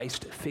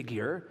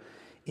figure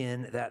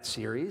in that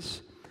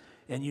series.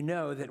 And you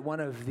know that one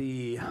of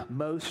the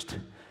most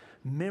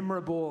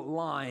memorable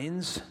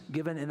lines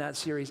given in that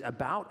series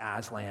about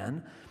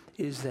Aslan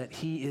is that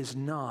he is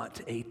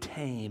not a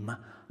tame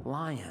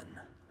lion.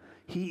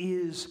 He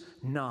is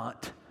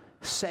not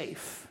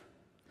safe.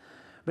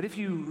 But if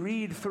you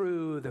read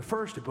through the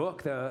first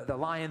book, the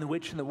Lion, the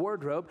Witch, and the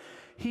Wardrobe,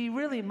 he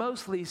really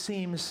mostly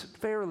seems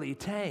fairly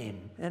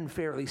tame and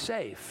fairly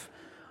safe.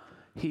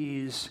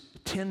 He's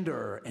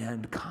tender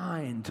and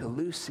kind to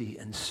Lucy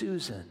and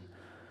Susan.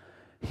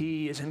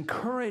 He is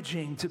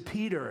encouraging to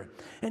Peter.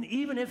 And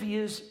even if he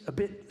is a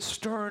bit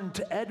stern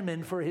to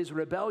Edmund for his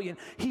rebellion,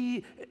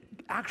 he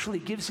actually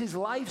gives his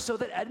life so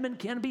that Edmund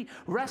can be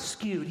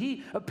rescued.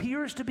 He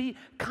appears to be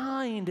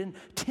kind and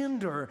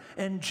tender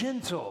and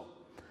gentle.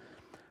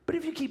 But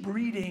if you keep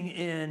reading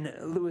in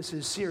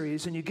Lewis's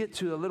series and you get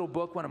to a little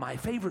book, one of my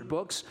favorite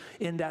books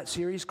in that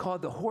series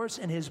called The Horse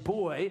and His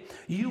Boy,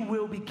 you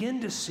will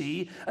begin to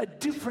see a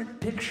different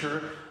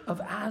picture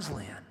of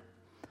Aslan.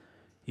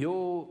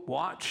 You'll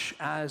watch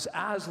as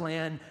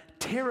Aslan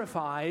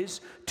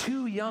terrifies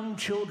two young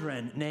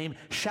children named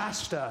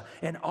Shasta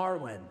and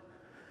Arwen.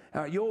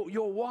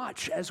 You'll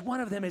watch as one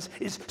of them is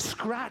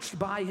scratched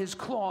by his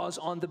claws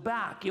on the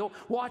back. You'll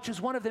watch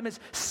as one of them is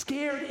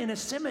scared in a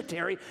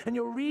cemetery, and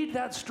you'll read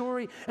that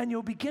story and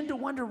you'll begin to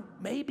wonder,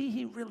 maybe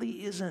he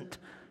really isn't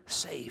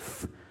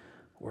safe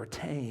or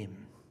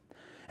tame.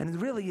 And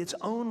really, it's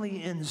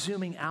only in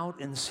zooming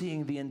out and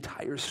seeing the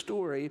entire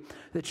story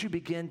that you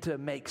begin to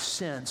make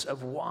sense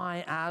of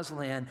why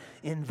Aslan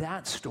in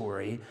that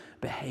story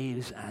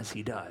behaves as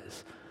he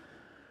does.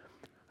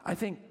 I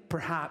think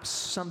perhaps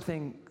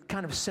something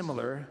kind of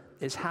similar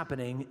is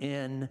happening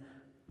in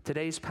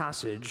today's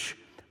passage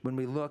when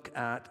we look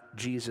at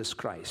Jesus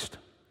Christ.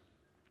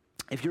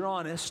 If you're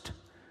honest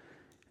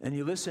and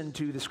you listened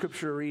to the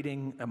scripture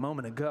reading a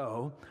moment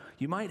ago,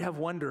 you might have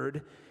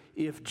wondered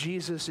if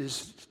Jesus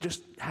is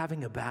just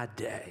having a bad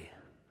day,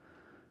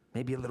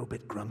 maybe a little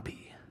bit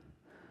grumpy.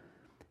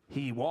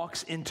 He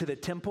walks into the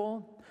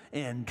temple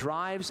and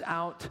drives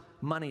out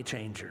money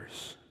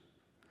changers.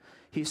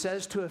 He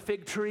says to a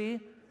fig tree,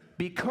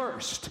 "Be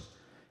cursed,"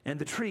 and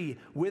the tree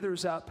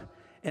withers up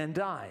and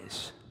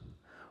dies.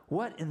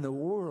 What in the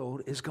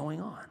world is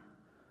going on?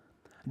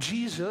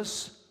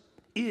 Jesus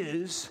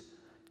is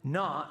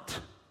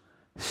not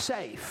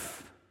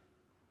safe.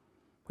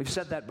 We've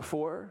said that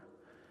before.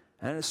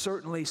 And it's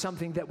certainly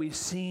something that we've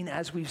seen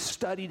as we've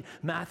studied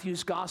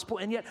Matthew's gospel.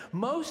 And yet,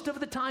 most of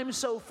the time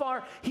so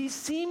far, he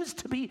seems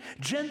to be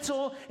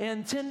gentle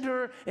and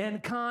tender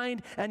and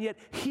kind. And yet,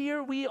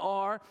 here we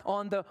are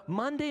on the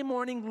Monday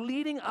morning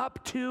leading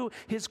up to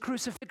his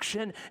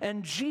crucifixion,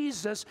 and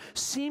Jesus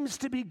seems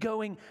to be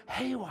going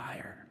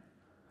haywire.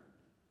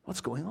 What's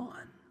going on?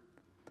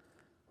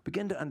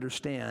 Begin to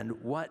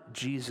understand what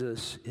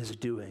Jesus is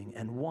doing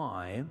and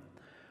why,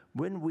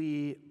 when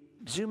we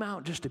zoom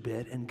out just a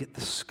bit and get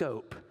the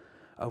scope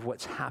of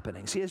what's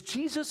happening. See, as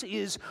Jesus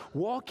is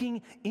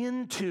walking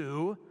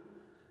into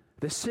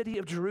the city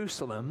of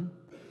Jerusalem,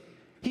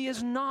 he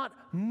is not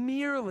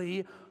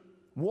merely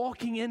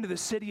walking into the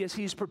city as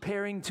he's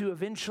preparing to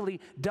eventually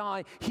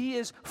die. He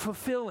is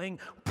fulfilling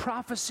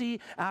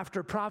prophecy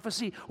after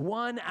prophecy,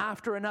 one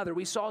after another.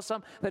 We saw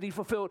some that he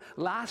fulfilled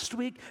last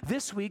week.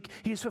 This week,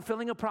 he's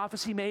fulfilling a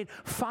prophecy made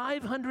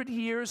 500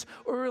 years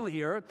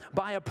earlier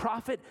by a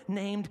prophet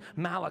named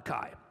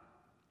Malachi.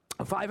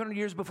 500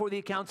 years before the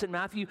accounts in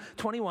Matthew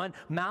 21,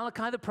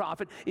 Malachi the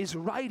prophet is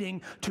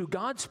writing to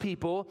God's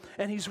people,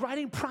 and he's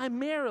writing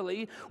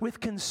primarily with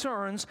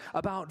concerns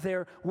about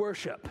their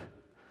worship.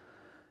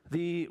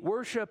 The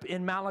worship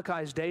in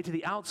Malachi's day, to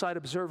the outside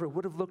observer,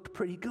 would have looked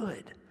pretty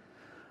good.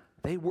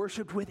 They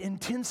worshiped with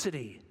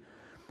intensity.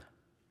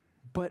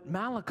 But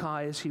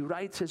Malachi, as he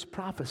writes his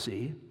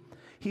prophecy,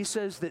 he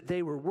says that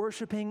they were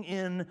worshiping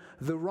in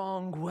the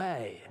wrong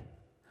way.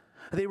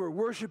 They were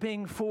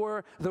worshiping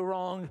for the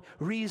wrong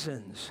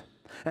reasons.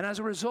 And as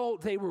a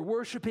result, they were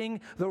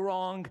worshiping the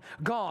wrong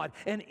God.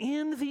 And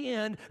in the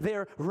end,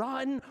 their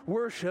rotten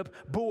worship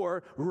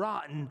bore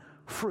rotten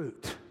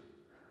fruit.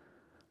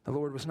 The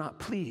Lord was not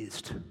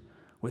pleased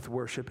with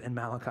worship in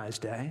Malachi's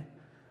day,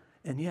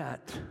 and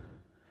yet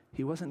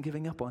he wasn't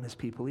giving up on his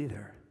people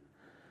either.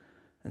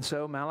 And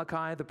so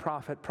Malachi the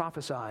prophet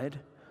prophesied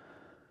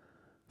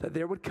that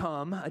there would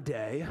come a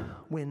day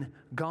when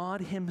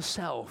God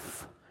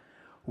himself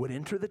would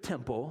enter the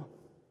temple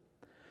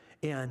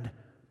and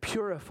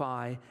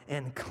purify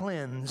and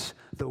cleanse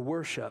the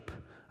worship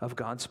of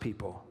God's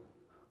people.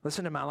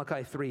 Listen to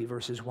Malachi 3,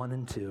 verses 1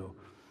 and 2.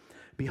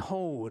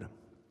 "Behold,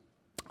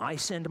 I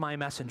send my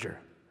messenger,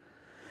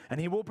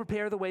 and he will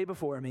prepare the way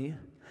before me,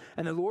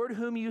 and the Lord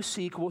whom you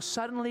seek will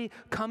suddenly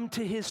come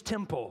to his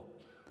temple.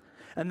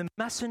 And the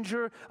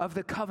messenger of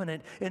the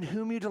covenant in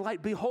whom you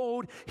delight,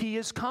 behold, he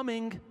is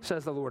coming,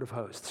 says the Lord of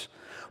hosts.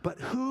 But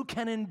who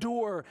can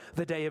endure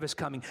the day of his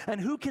coming? And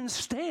who can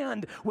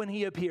stand when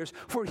he appears?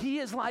 For he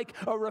is like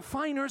a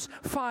refiner's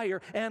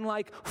fire and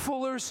like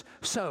fuller's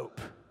soap."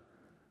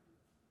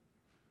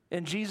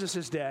 In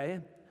Jesus'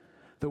 day,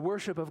 the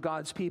worship of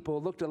God's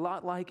people looked a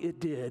lot like it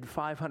did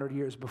 500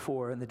 years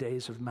before in the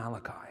days of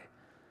Malachi.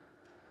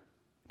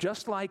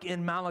 Just like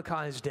in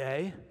Malachi's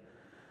day,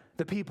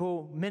 the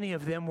people, many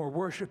of them were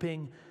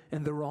worshiping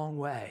in the wrong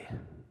way.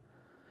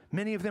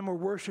 Many of them were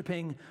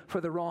worshiping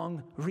for the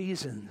wrong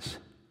reasons.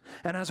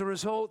 And as a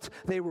result,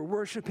 they were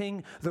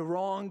worshiping the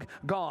wrong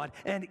God.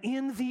 And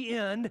in the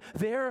end,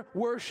 their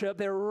worship,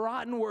 their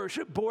rotten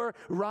worship, bore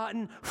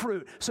rotten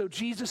fruit. So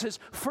Jesus'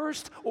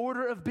 first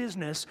order of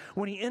business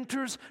when he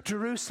enters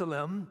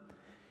Jerusalem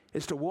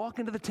is to walk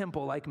into the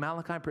temple like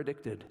Malachi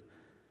predicted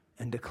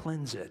and to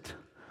cleanse it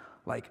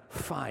like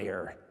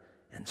fire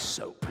and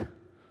soap.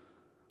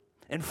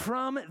 And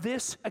from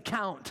this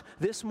account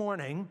this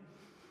morning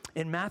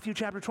in Matthew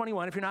chapter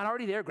 21, if you're not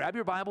already there, grab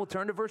your Bible,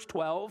 turn to verse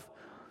 12.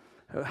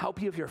 It'll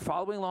help you if you're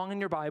following along in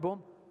your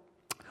Bible.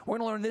 We're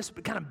going to learn this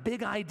kind of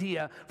big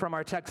idea from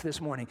our text this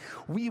morning.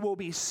 We will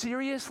be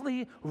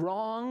seriously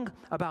wrong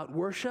about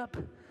worship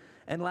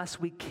unless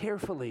we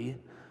carefully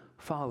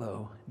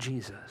follow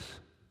Jesus.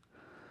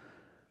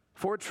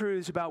 4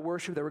 truths about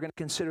worship that we're going to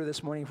consider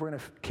this morning. If we're going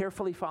to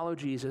carefully follow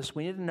Jesus,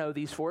 we need to know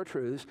these 4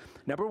 truths.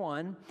 Number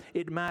 1,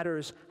 it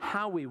matters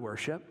how we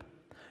worship.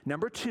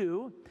 Number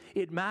 2,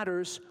 it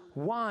matters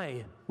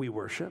why we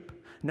worship.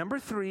 Number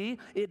 3,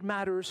 it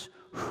matters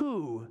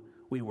who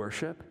we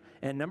worship.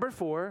 And number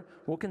 4,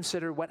 we'll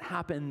consider what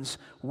happens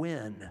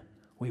when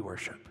we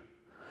worship.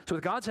 So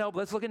with God's help,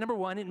 let's look at number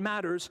 1. It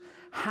matters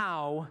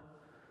how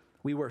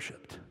we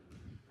worshiped.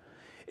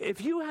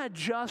 If you had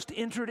just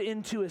entered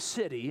into a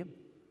city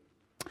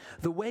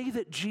the way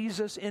that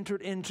Jesus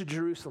entered into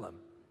Jerusalem,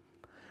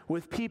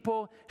 with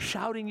people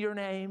shouting your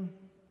name,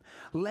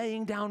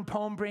 laying down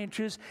palm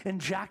branches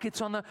and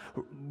jackets on the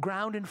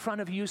ground in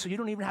front of you so you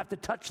don't even have to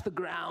touch the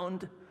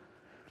ground,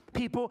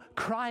 people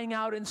crying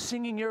out and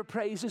singing your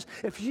praises.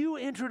 If you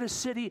entered a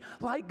city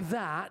like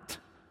that,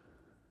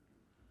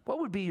 what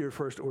would be your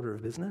first order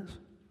of business?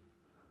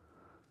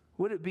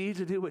 Would it be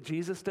to do what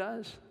Jesus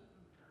does?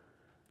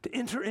 To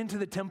enter into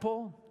the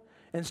temple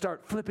and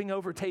start flipping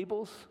over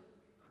tables?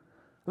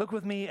 Look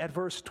with me at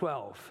verse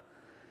 12.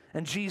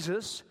 And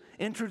Jesus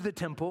entered the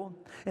temple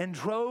and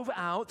drove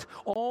out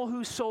all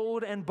who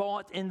sold and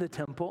bought in the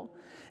temple.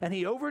 And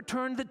he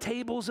overturned the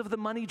tables of the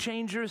money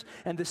changers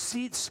and the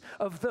seats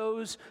of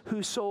those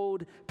who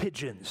sold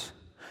pigeons.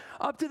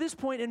 Up to this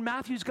point in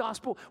Matthew's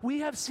gospel, we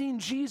have seen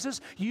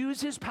Jesus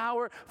use his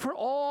power for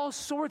all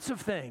sorts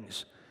of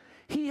things.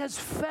 He has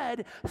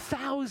fed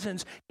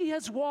thousands. He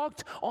has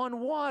walked on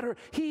water.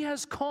 He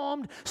has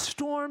calmed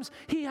storms.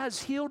 He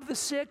has healed the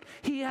sick.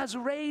 He has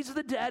raised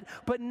the dead.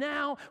 But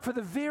now, for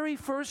the very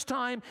first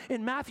time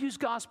in Matthew's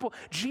gospel,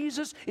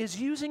 Jesus is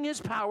using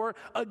his power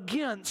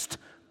against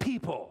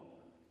people.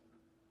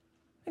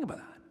 Think about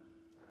that.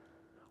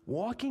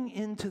 Walking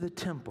into the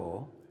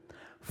temple,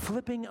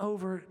 flipping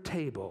over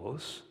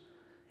tables,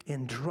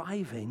 and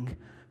driving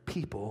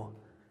people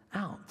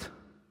out.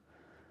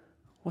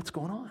 What's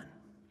going on?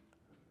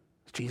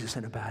 Is Jesus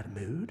in a bad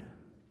mood?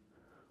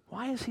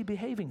 Why is he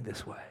behaving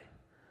this way?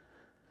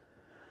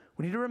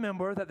 We need to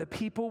remember that the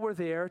people were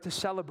there to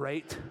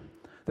celebrate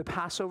the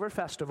Passover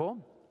festival.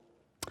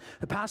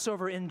 The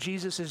Passover in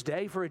Jesus'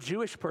 day for a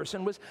Jewish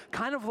person was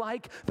kind of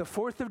like the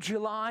 4th of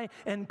July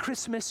and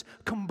Christmas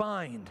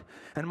combined.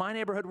 In my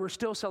neighborhood, we're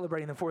still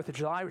celebrating the 4th of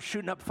July. We're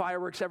shooting up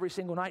fireworks every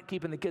single night,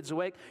 keeping the kids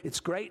awake.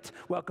 It's great.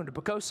 Welcome to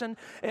Pocosin.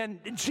 And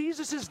in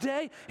Jesus'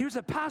 day, here's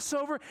a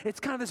Passover. It's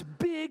kind of this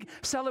big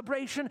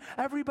celebration.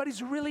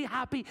 Everybody's really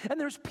happy. And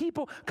there's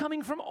people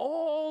coming from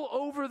all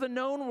over the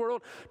known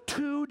world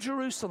to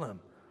Jerusalem.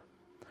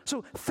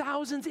 So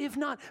thousands, if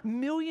not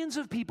millions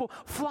of people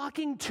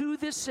flocking to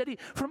this city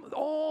from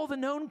all the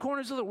known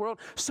corners of the world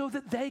so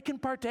that they can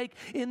partake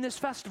in this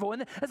festival.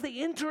 And as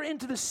they enter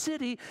into the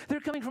city,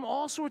 they're coming from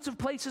all sorts of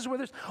places where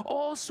there's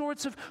all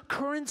sorts of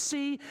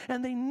currency,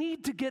 and they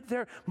need to get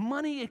their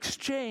money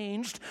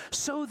exchanged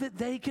so that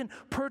they can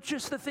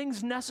purchase the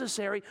things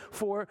necessary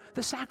for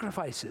the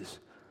sacrifices.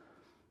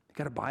 You've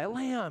got to buy a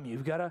lamb.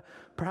 You've got to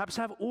perhaps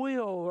have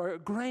oil or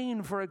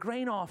grain for a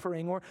grain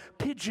offering or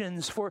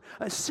pigeons for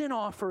a sin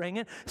offering.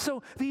 And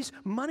so these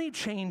money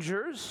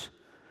changers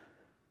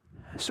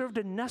served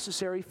a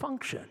necessary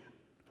function.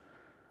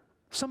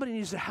 Somebody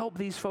needs to help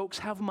these folks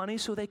have money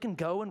so they can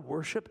go and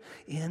worship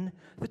in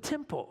the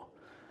temple.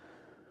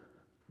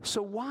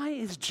 So why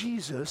is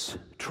Jesus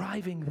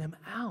driving them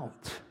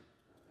out?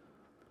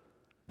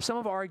 Some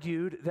have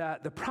argued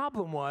that the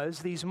problem was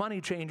these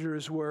money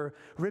changers were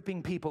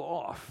ripping people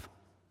off.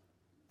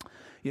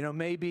 You know,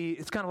 maybe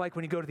it's kind of like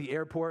when you go to the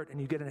airport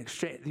and you get an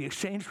exchange. The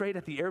exchange rate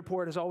at the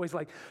airport is always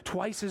like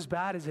twice as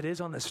bad as it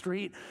is on the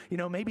street. You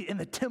know, maybe in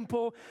the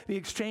temple, the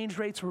exchange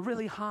rates were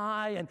really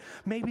high, and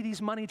maybe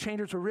these money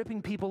changers were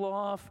ripping people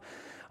off.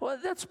 Well,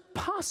 that's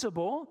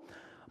possible,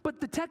 but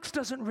the text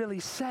doesn't really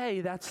say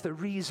that's the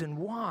reason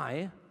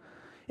why.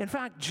 In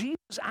fact,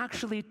 Jesus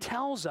actually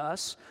tells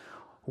us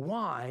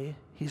why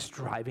he's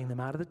driving them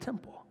out of the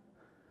temple.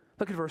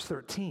 Look at verse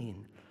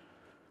 13.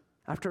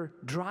 After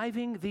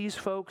driving these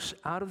folks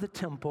out of the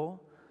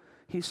temple,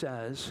 he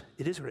says,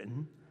 "It is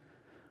written,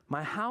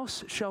 My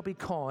house shall be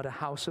called a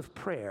house of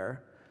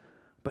prayer,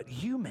 but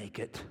you make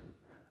it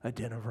a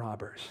den of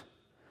robbers.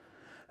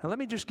 Now let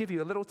me just give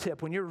you a little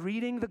tip. When you're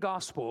reading the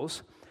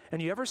Gospels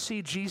and you ever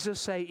see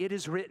Jesus say, "It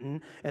is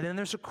written," and then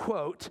there's a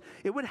quote,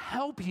 it would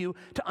help you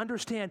to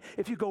understand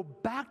if you go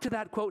back to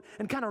that quote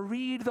and kind of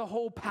read the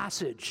whole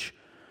passage.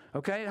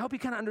 Okay? Help you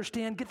kind of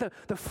understand, get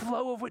the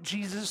flow of what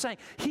Jesus is saying.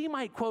 He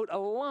might quote a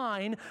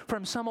line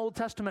from some Old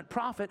Testament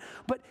prophet,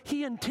 but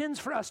he intends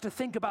for us to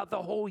think about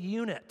the whole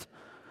unit.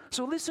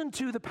 So listen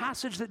to the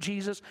passage that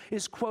Jesus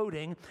is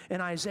quoting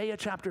in Isaiah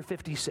chapter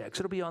 56.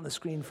 It'll be on the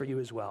screen for you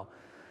as well.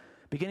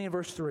 Beginning in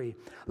verse 3.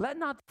 Let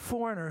not the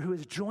foreigner who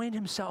has joined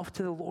himself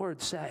to the Lord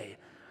say,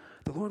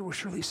 "The Lord will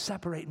surely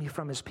separate me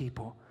from his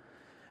people."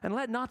 And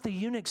let not the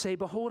eunuch say,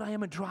 "Behold, I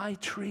am a dry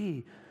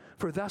tree,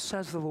 for thus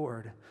says the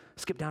Lord."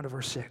 Skip down to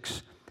verse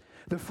 6.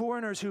 The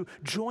foreigners who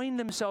join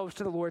themselves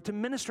to the Lord, to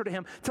minister to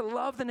him, to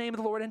love the name of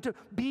the Lord, and to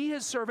be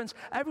his servants,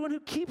 everyone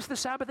who keeps the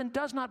Sabbath and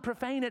does not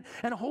profane it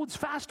and holds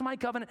fast to my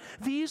covenant,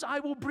 these I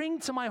will bring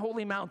to my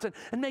holy mountain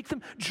and make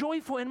them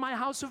joyful in my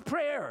house of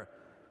prayer.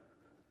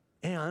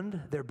 And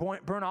their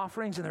burnt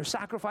offerings and their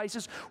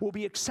sacrifices will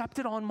be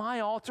accepted on my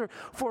altar,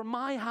 for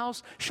my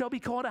house shall be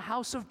called a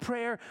house of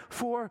prayer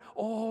for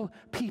all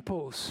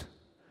peoples.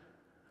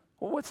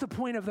 Well, what's the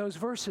point of those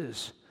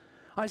verses?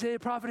 Isaiah the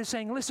prophet is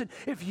saying, listen,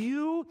 if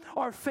you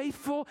are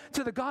faithful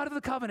to the God of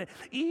the covenant,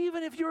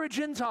 even if you're a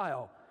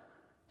Gentile,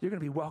 you're going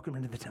to be welcomed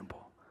into the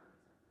temple.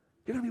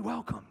 You're going to be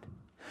welcomed.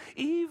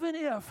 Even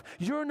if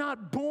you're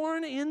not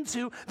born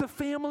into the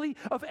family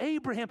of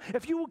Abraham,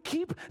 if you will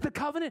keep the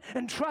covenant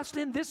and trust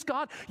in this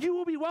God, you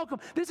will be welcome.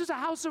 This is a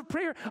house of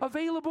prayer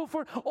available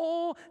for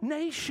all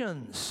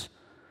nations.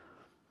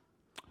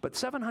 But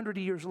 700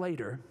 years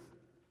later,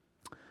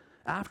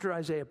 after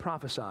Isaiah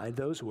prophesied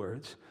those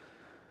words,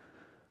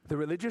 the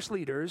religious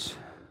leaders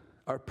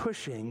are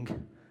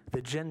pushing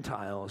the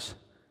Gentiles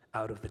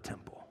out of the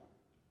temple.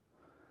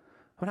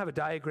 I'm going to have a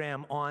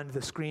diagram on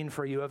the screen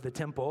for you of the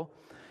temple.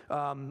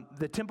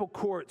 The temple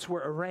courts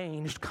were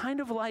arranged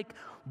kind of like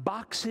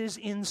boxes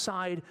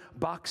inside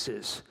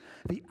boxes.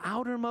 The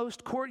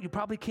outermost court, you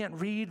probably can't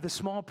read the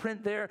small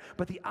print there,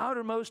 but the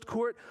outermost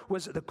court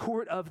was the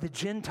court of the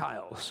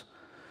Gentiles.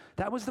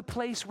 That was the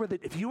place where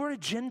if you were a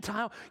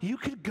Gentile, you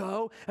could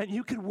go and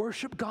you could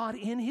worship God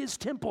in his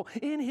temple,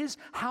 in his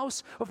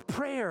house of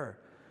prayer.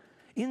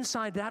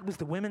 Inside that was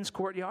the women's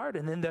courtyard,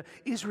 and then the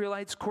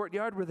Israelites'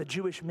 courtyard where the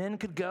Jewish men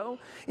could go.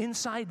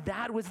 Inside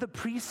that was the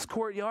priest's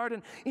courtyard,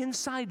 and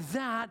inside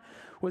that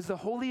was the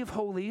Holy of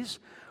Holies,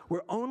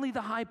 where only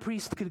the high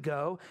priest could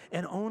go,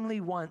 and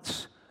only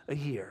once a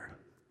year.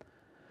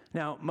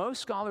 Now,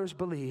 most scholars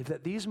believe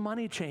that these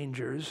money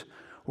changers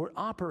were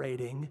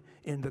operating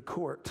in the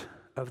court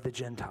of the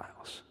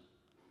Gentiles.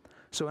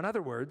 So in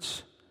other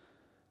words,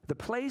 the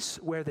place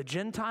where the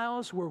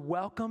Gentiles were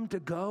welcome to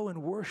go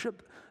and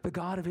worship the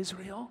God of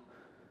Israel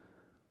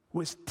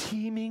was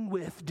teeming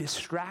with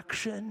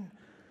distraction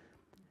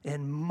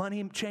and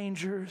money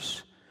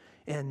changers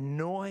and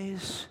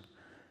noise,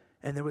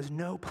 and there was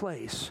no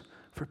place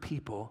for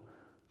people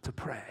to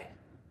pray.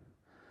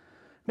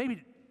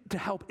 Maybe to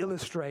help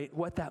illustrate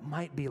what that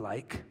might be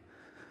like,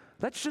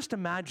 let's just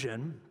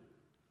imagine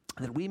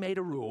that we made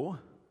a rule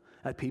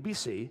at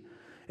PBC.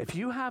 If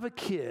you have a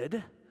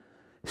kid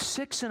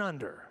 6 and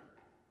under,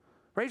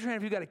 raise your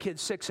hand if you've got a kid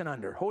 6 and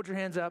under. Hold your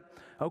hands up.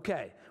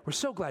 Okay, we're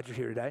so glad you're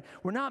here today.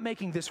 We're not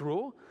making this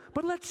rule,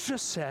 but let's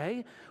just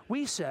say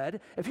we said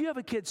if you have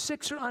a kid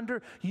 6 or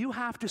under, you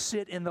have to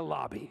sit in the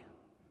lobby.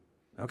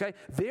 Okay?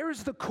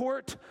 There's the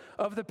court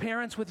of the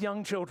parents with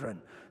young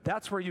children.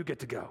 That's where you get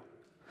to go.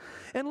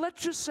 And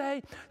let's just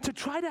say, to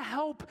try to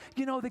help,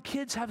 the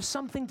kids have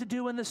something to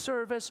do in the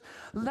service,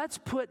 let's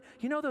put,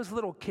 those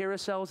little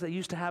carousels they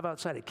used to have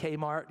outside of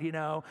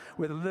Kmart,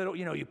 with a little,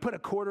 you put a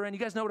quarter in. You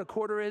guys know what a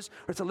quarter is?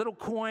 Or it's a little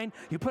coin.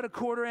 You put a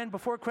quarter in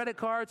before credit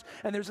cards,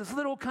 and there's this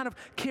little kind of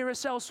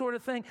carousel sort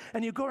of thing,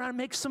 and you go around and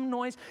make some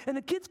noise, and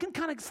the kids can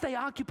kind of stay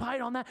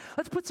occupied on that.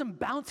 Let's put some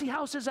bouncy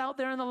houses out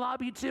there in the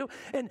lobby, too,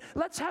 and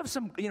let's have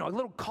some, a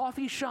little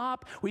coffee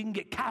shop where you can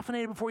get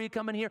caffeinated before you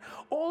come in here.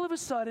 All of a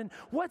sudden,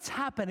 what's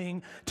happening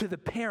to the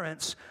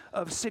parents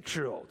of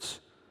 6-year-olds?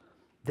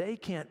 They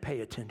can't pay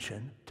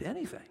attention to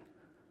anything.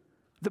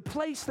 The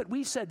place that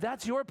we said,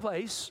 that's your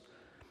place,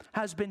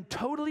 has been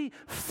totally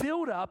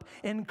filled up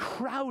and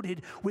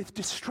crowded with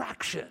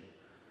distraction.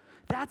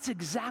 That's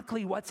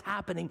exactly what's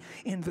happening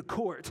in the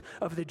court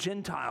of the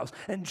Gentiles.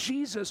 And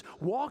Jesus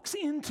walks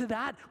into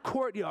that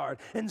courtyard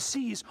and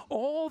sees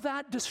all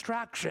that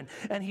distraction,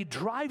 and he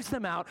drives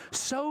them out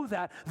so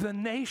that the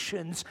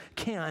nations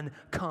can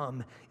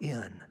come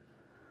in.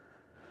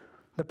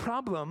 The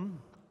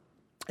problem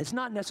is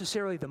not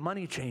necessarily the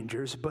money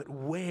changers, but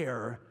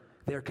where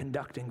they're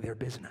conducting their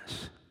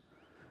business.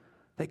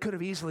 They could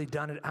have easily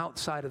done it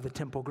outside of the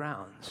temple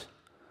grounds,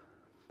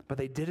 but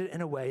they did it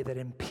in a way that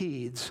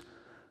impedes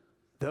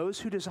those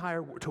who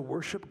desire to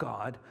worship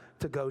God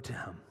to go to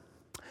him.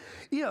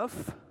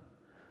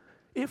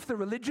 if the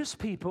religious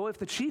people, if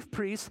the chief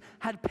priests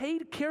had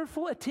paid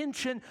careful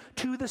attention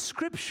to the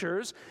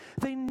scriptures,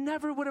 they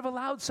never would have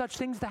allowed such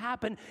things to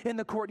happen in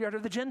the courtyard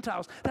of the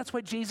Gentiles. That's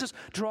why Jesus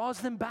draws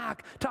them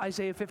back to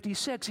Isaiah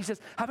 56. He says,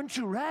 haven't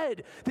you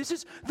read? This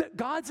is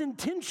God's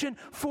intention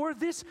for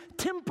this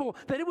temple,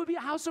 that it would be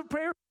a house of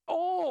prayer for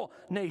all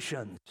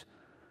nations.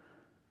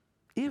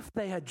 If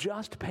they had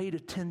just paid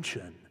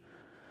attention,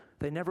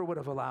 they never would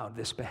have allowed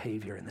this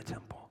behavior in the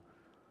temple.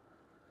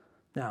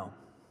 Now,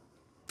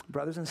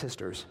 brothers and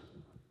sisters,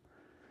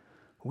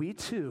 we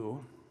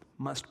too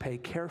must pay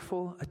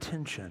careful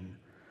attention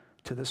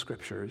to the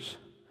scriptures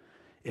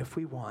if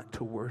we want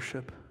to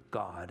worship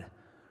God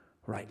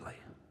rightly.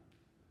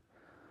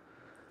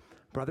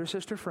 Brother,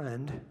 sister,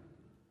 friend,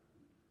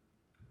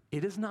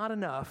 it is not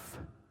enough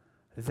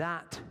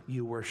that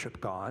you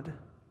worship God.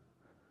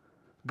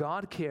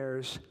 God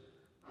cares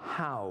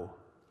how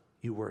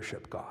you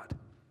worship God.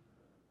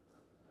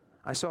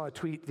 I saw a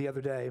tweet the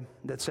other day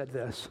that said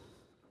this: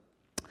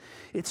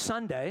 it's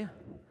Sunday.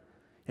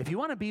 If you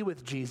want to be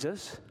with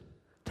Jesus,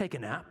 take a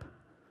nap,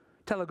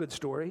 tell a good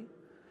story,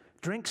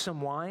 drink some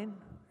wine,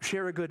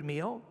 share a good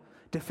meal,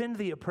 defend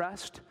the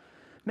oppressed,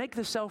 make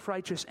the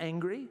self-righteous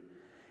angry,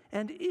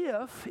 and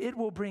if it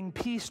will bring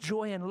peace,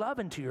 joy, and love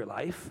into your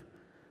life,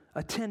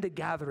 attend a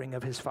gathering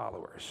of his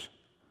followers.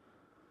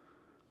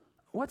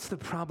 What's the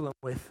problem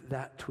with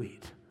that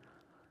tweet?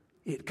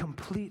 It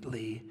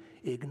completely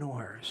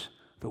ignores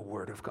the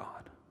Word of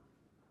God.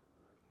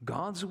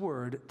 God's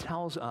Word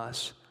tells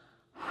us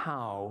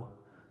how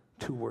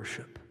to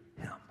worship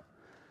Him.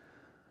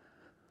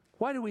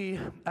 Why do we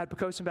at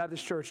Poquoson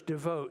Baptist Church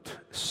devote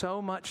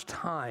so much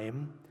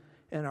time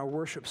in our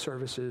worship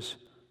services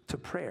to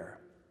prayer?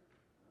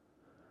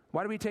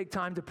 Why do we take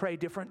time to pray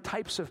different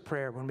types of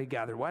prayer when we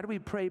gather? Why do we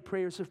pray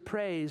prayers of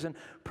praise and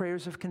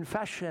prayers of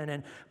confession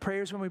and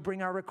prayers when we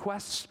bring our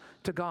requests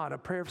to God, a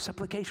prayer of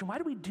supplication? Why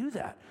do we do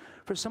that?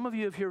 For some of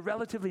you, if you're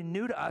relatively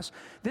new to us,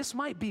 this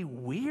might be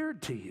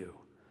weird to you.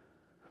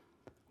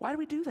 Why do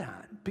we do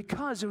that?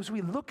 Because as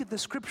we look at the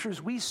scriptures,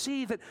 we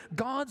see that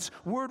God's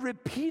word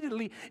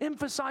repeatedly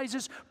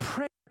emphasizes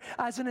prayer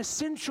as an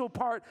essential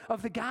part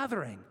of the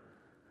gathering.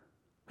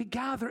 We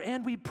gather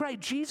and we pray.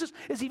 Jesus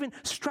is even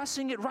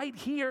stressing it right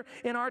here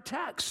in our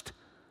text.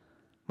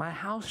 My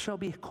house shall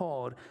be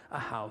called a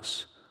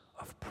house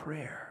of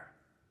prayer.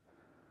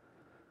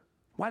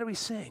 Why do we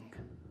sing?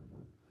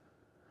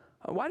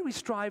 Why do we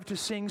strive to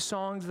sing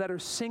songs that are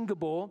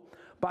singable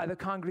by the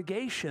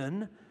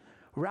congregation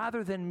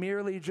rather than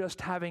merely just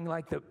having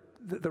like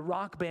the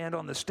rock band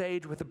on the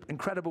stage with an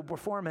incredible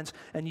performance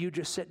and you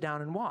just sit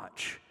down and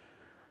watch?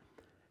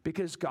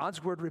 Because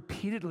God's word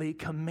repeatedly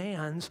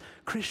commands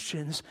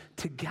Christians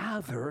to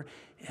gather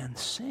and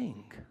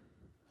sing.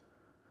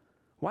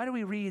 Why do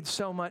we read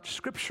so much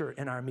scripture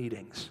in our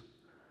meetings?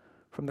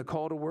 From the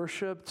call to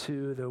worship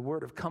to the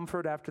word of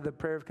comfort after the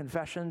prayer of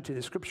confession to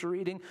the scripture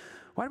reading.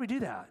 Why do we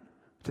do that?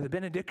 To the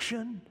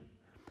benediction?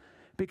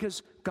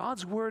 Because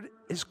God's word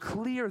is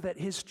clear that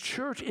his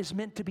church is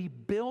meant to be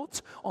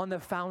built on the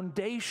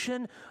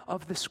foundation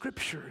of the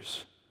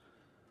scriptures.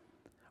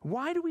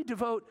 Why do we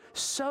devote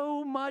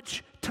so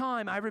much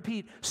time, I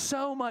repeat,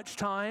 so much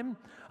time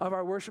of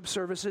our worship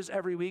services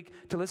every week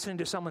to listening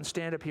to someone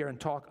stand up here and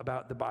talk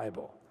about the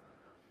Bible?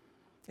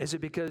 Is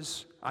it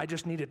because I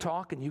just need to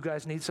talk and you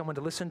guys need someone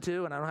to listen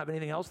to and I don't have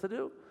anything else to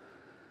do?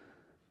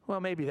 Well,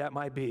 maybe that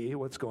might be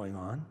what's going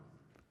on.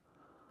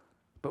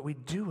 But we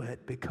do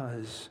it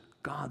because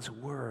God's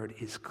word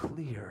is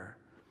clear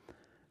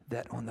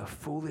that on the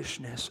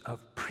foolishness of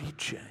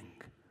preaching,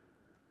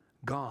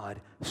 God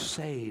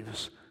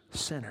saves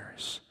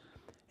sinners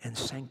and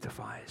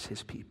sanctifies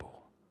his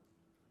people.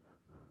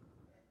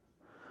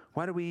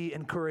 Why do we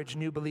encourage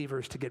new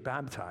believers to get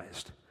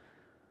baptized?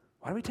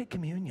 Why do we take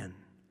communion?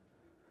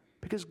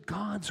 Because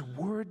God's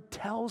word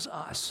tells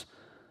us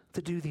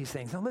to do these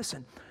things. Now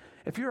listen,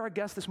 if you're our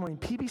guest this morning,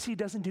 PBC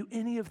doesn't do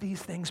any of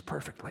these things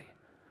perfectly.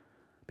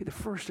 I'll be the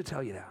first to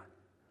tell you that.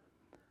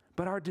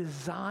 But our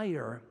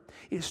desire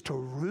is to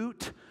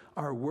root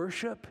our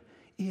worship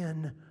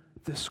in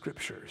the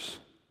scriptures.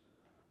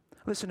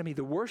 Listen to me,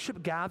 the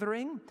worship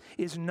gathering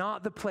is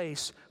not the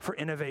place for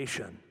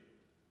innovation.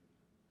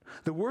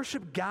 The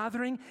worship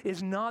gathering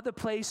is not the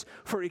place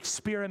for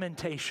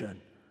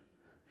experimentation.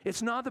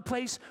 It's not the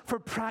place for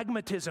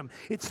pragmatism.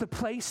 It's the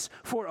place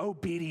for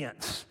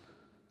obedience.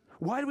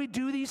 Why do we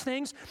do these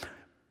things?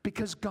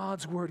 Because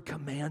God's word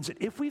commands it.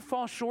 If we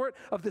fall short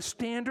of the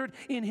standard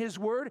in his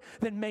word,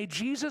 then may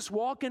Jesus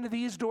walk into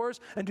these doors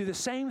and do the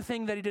same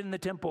thing that he did in the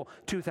temple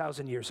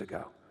 2,000 years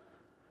ago.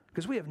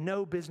 Because we have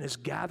no business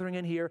gathering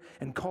in here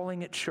and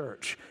calling it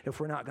church if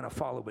we're not going to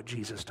follow what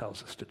Jesus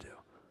tells us to do.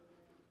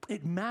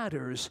 It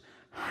matters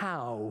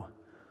how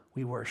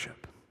we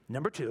worship.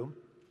 Number two,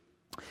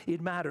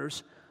 it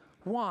matters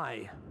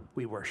why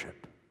we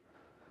worship.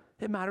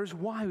 It matters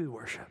why we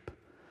worship.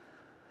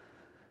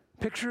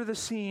 Picture the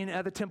scene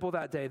at the temple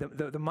that day.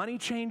 The money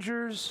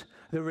changers,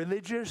 the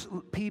religious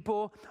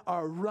people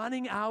are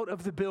running out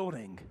of the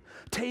building.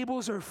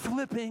 Tables are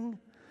flipping.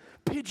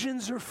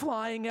 Pigeons are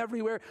flying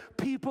everywhere.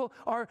 People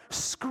are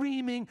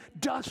screaming.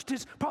 Dust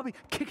is probably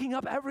kicking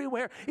up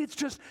everywhere. It's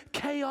just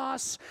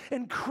chaos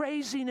and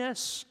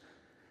craziness.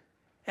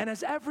 And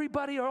as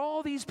everybody, or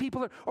all these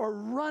people are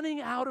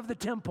running out of the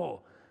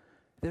temple,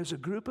 there's a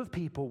group of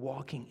people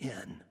walking in.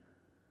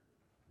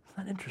 Isn't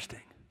that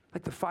interesting?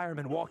 Like the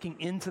firemen walking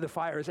into the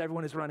fire as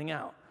everyone is running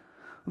out.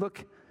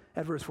 Look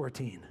at verse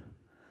 14.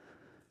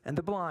 And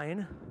the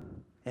blind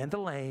and the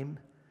lame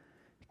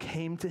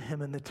came to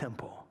him in the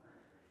temple,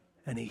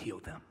 and he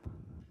healed them.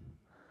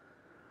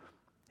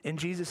 In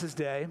Jesus'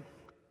 day,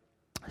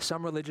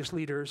 some religious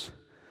leaders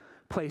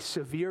placed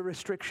severe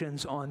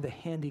restrictions on the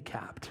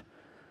handicapped.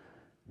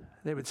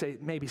 They would say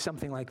maybe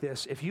something like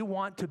this: if you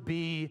want to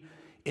be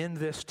in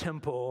this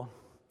temple,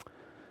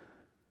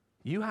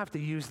 you have to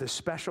use the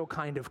special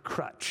kind of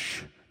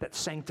crutch that's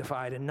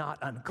sanctified and not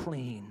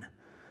unclean,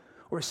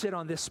 or sit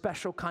on this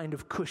special kind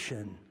of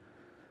cushion,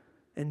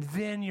 and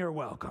then you're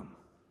welcome.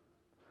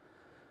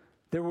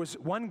 There was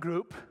one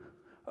group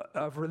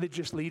of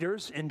religious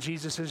leaders in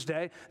Jesus'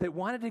 day that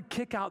wanted to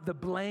kick out the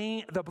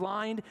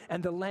blind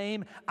and the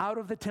lame out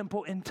of the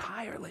temple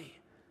entirely.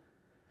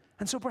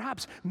 And so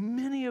perhaps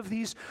many of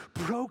these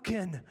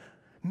broken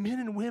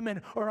men and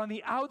women are on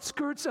the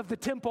outskirts of the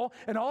temple,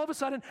 and all of a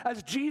sudden,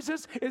 as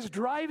Jesus is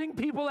driving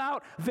people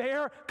out,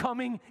 they're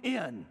coming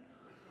in.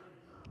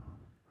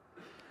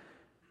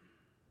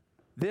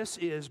 This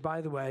is,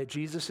 by the way,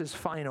 Jesus'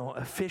 final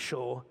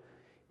official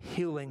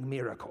healing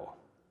miracle.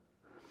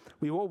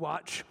 We will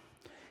watch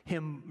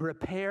him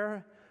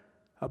repair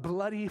a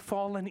bloody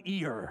fallen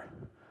ear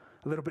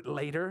a little bit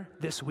later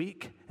this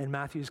week in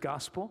Matthew's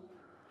gospel.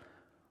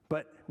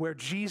 But where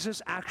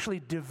Jesus actually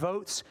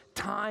devotes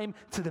time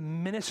to the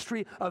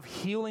ministry of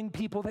healing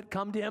people that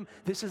come to him,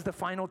 this is the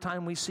final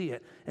time we see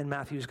it in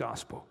Matthew's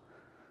gospel.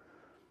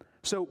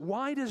 So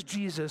why does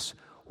Jesus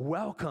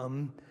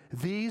welcome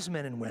these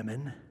men and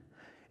women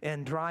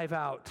and drive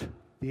out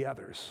the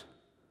others?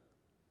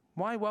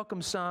 Why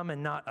welcome some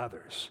and not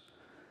others?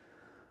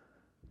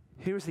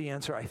 Here's the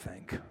answer, I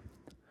think.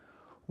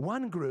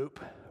 One group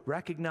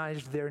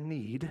recognized their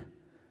need,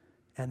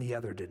 and the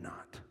other did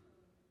not.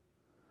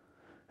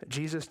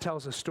 Jesus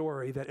tells a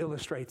story that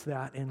illustrates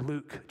that in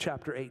Luke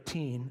chapter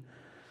 18.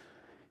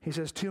 He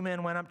says, 2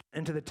 men went up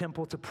into the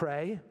temple to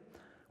pray,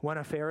 one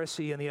a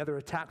Pharisee and the other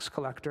a tax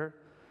collector.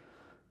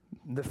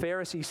 The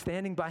Pharisee,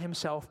 standing by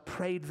himself,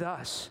 prayed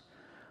thus: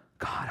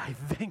 God, I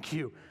thank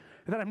you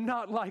that I'm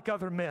not like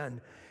other men,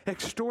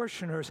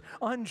 extortioners,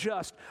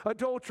 unjust,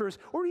 adulterers,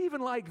 or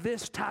even like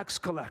this tax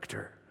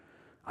collector.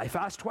 I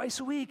fast twice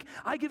a week.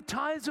 I give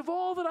tithes of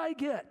all that I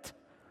get.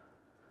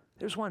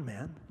 There's one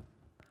man.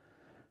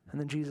 And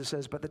then Jesus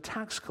says, but the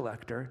tax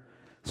collector,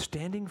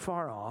 standing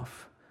far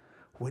off,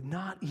 would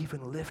not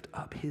even lift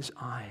up his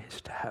eyes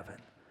to heaven,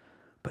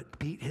 but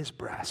beat his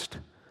breast,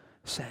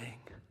 saying,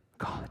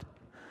 God,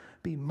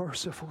 be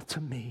merciful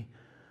to me,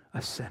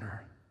 a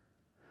sinner.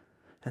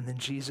 And then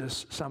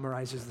Jesus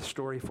summarizes the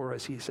story for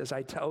us. He says,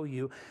 I tell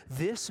you,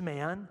 this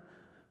man,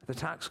 the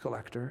tax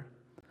collector,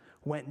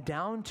 went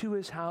down to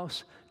his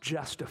house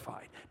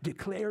justified,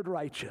 declared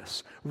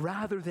righteous,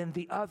 rather than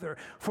the other.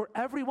 For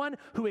everyone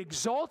who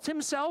exalts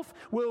himself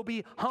will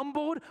be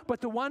humbled,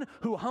 but the one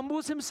who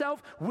humbles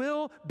himself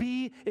will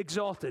be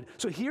exalted.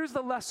 So here's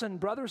the lesson,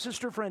 brother,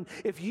 sister, friend.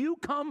 If you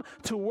come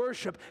to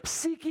worship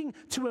seeking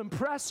to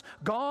impress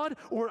God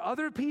or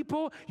other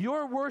people,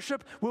 your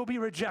worship will be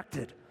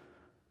rejected.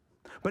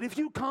 But if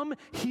you come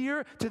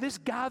here to this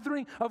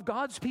gathering of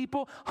God's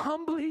people,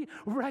 humbly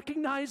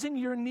recognizing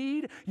your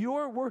need,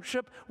 your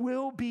worship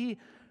will be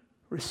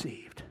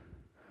received.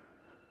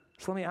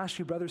 So let me ask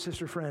you, brother,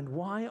 sister, friend,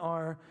 why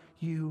are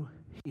you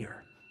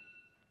here?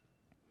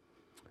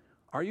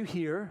 Are you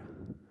here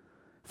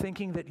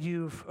thinking that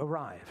you've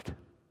arrived?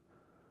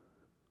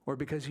 Or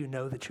because you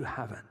know that you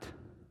haven't?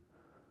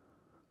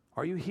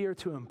 Are you here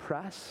to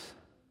impress?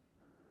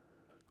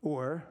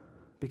 Or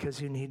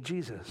because you need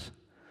Jesus?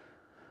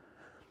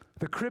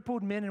 The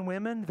crippled men and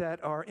women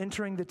that are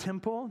entering the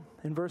temple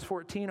in verse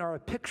 14 are a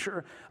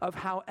picture of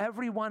how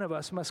every one of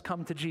us must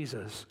come to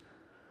Jesus.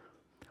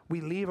 We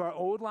leave our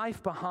old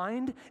life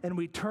behind and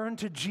we turn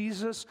to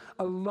Jesus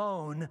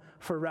alone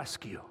for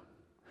rescue.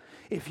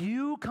 If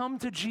you come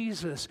to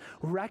Jesus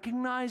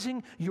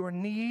recognizing your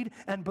need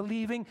and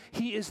believing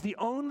He is the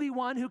only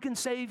one who can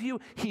save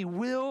you, He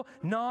will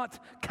not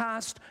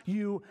cast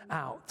you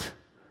out.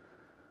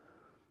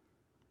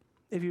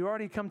 If you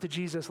already come to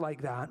Jesus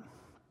like that,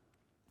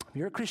 if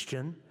you're a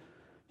Christian,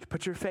 you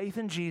put your faith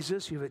in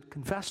Jesus, you've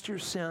confessed your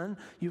sin,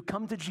 you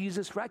come to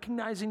Jesus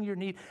recognizing your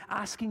need,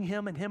 asking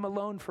Him and Him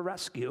alone for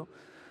rescue.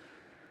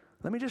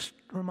 Let me just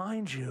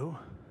remind you,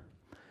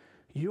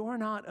 you're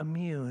not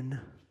immune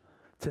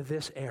to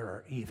this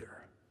error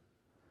either.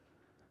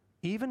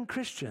 Even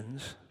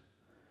Christians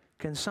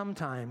can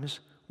sometimes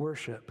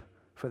worship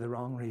for the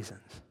wrong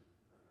reasons.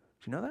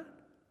 Do you know that?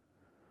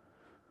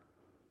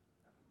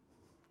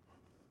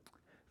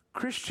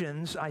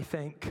 Christians, I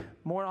think,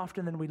 more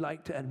often than we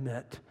like to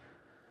admit,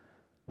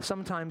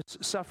 sometimes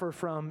suffer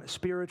from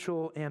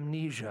spiritual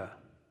amnesia.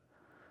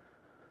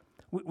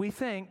 We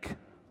think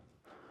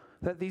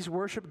that these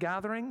worship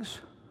gatherings,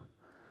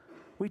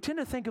 we tend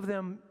to think of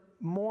them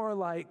more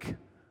like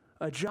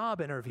a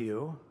job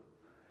interview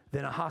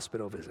than a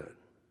hospital visit.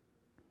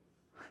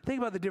 Think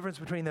about the difference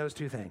between those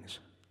two things.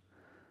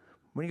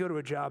 When you go to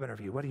a job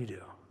interview, what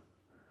do?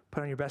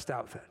 Put on your best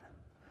outfit.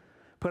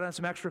 Put on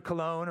some extra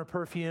cologne or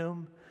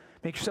perfume.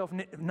 Make yourself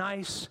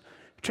nice.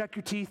 Check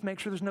your teeth. Make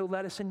sure there's no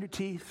lettuce in your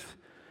teeth.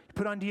 You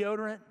put on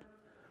deodorant,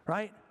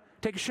 right?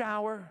 Take a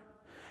shower.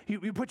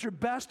 You put your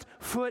best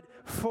foot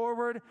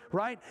forward,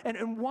 right?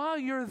 And while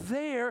you're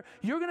there,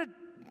 you're going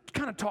to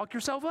kind of talk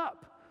yourself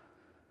up.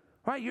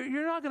 Right?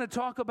 You're not going to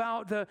talk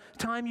about the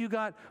time you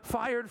got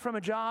fired from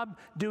a job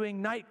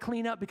doing night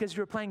cleanup because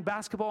you were playing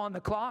basketball on the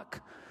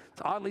clock.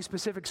 It's an oddly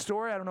specific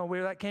story. I don't know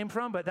where that came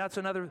from, but that's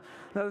another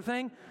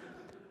thing.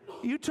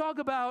 You talk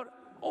about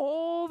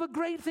all the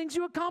great things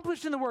you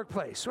accomplished in the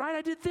workplace, right?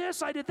 I did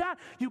this, I did that.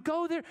 You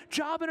go there,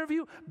 job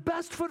interview,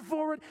 best foot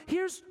forward.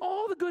 Here's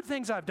all the good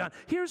things I've done.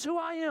 Here's who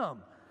I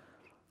am.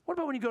 What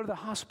about when you go to the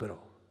hospital?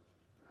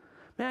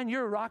 Man,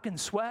 you're rocking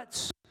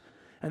sweats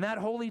and that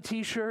holy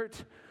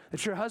t-shirt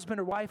that your husband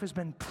or wife has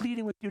been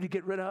pleading with you to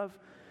get rid of.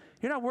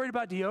 You're not worried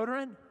about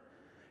deodorant.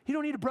 You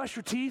don't need to brush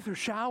your teeth or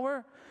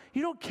shower.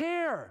 You don't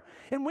care.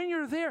 And when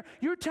you're there,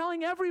 you're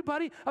telling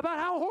everybody about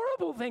how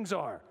horrible things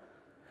are.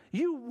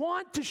 You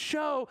want to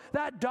show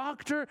that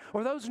doctor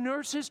or those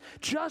nurses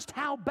just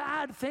how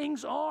bad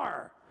things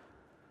are.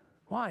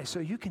 Why? So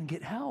you can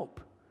get help.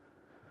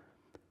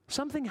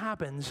 Something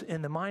happens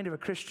in the mind of a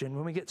Christian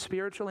when we get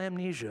spiritual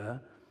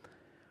amnesia.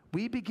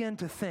 We begin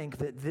to think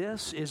that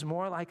this is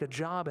more like a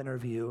job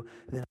interview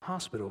than a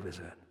hospital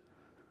visit.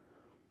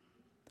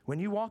 When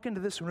you walk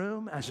into this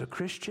room as a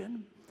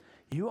Christian,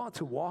 you ought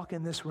to walk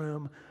in this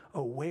room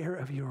aware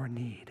of your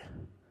need.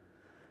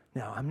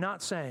 Now, I'm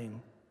not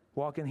saying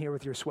walk in here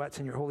with your sweats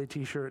and your holy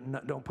t-shirt and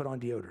don't put on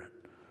deodorant.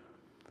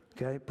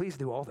 Okay? Please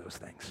do all those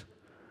things.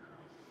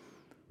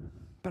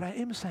 But I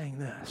am saying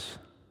this.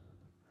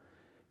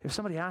 If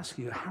somebody asks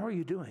you, how are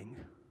you doing?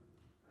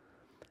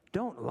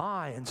 Don't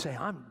lie and say,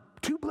 I'm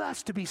too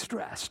blessed to be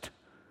stressed.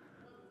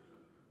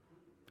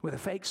 With a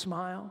fake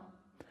smile,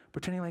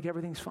 pretending like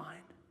everything's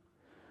fine.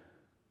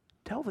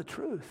 Tell the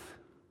truth.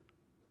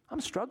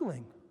 I'm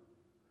struggling.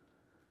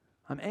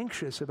 I'm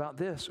anxious about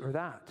this or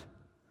that.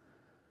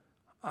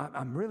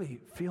 I'm really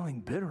feeling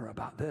bitter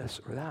about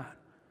this or that.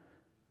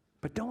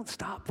 But don't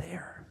stop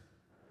there.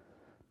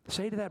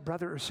 Say to that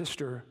brother or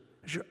sister,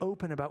 as you're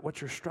open about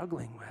what you're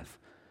struggling with,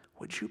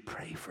 would you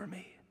pray for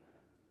me?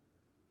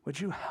 Would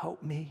you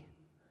help me?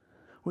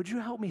 Would you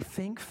help me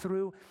think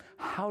through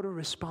how to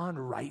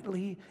respond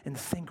rightly and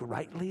think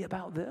rightly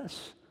about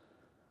this?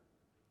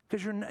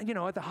 Because you're,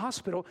 at the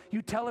hospital,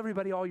 you tell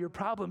everybody all your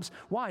problems.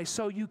 Why?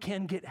 So you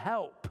can get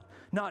help,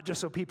 not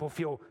just so people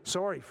feel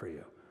sorry for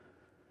you.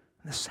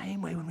 In the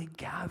same way, when we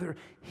gather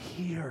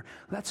here,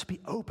 let's be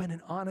open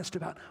and honest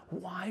about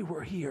why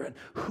we're here and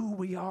who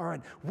we are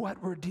and what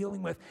we're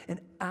dealing with, and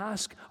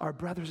ask our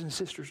brothers and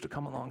sisters to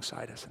come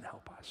alongside us and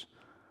help us.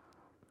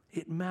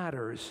 It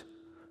matters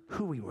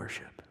who we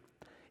worship.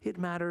 It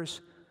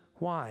matters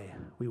why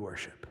we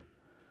worship.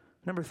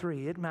 Number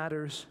 3, it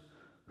matters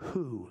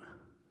who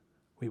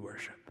we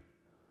worship.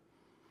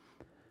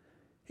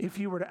 If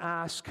you were to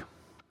ask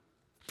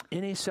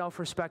any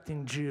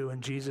self-respecting Jew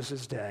in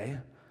Jesus' day,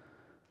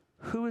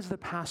 who is the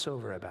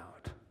Passover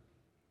about?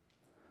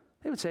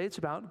 They would say it's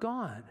about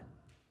God.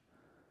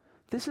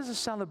 This is a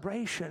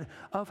celebration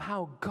of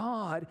how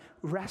God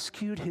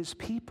rescued his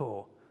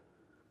people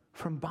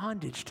from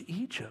bondage to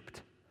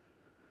Egypt.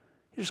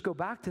 You just go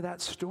back to that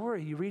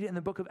story. You read it in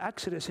the book of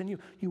Exodus, and you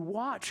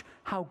watch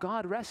how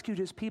God rescued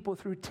his people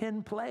through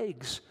 10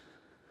 plagues.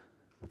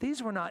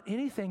 These were not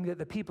anything that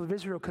the people of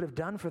Israel could have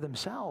done for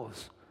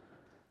themselves.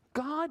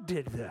 God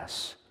did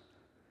this.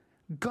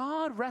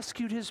 God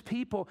rescued his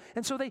people.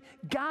 And so they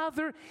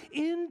gather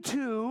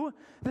into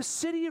the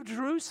city of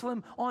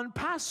Jerusalem on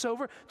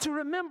Passover to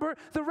remember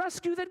the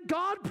rescue that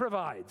God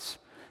provides.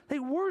 They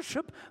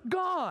worship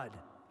God.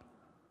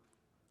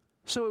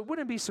 So it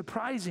wouldn't be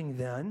surprising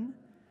then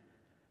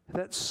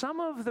that some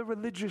of the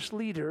religious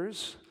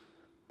leaders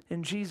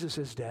in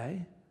Jesus'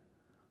 day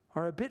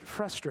are a bit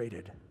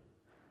frustrated,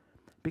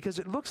 because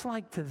it looks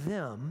like to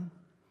them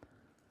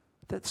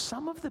that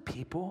some of the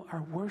people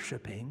are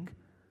worshiping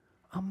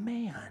a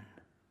man.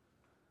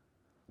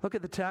 Look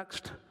at the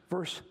text,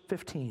 verse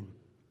 15.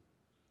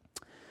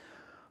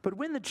 But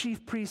when the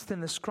chief priests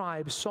and the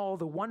scribes saw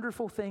the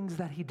wonderful things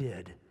that he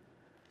did,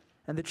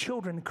 and the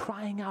children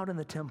crying out in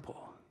the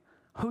temple,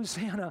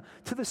 Hosanna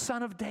to the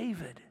Son of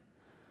David,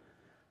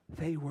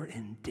 they were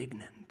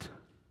indignant.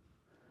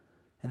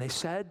 And they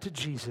said to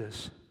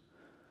Jesus,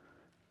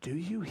 do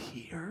you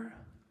hear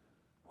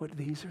what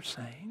these are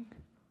saying?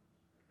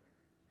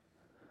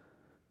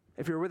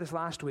 If you were with us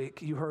last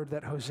week, you heard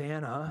that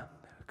Hosanna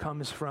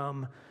comes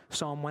from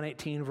Psalm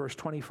 118, verse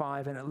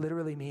 25, and it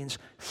literally means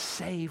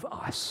save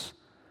us.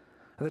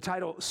 The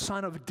title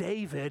Son of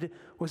David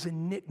was a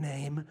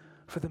nickname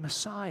for the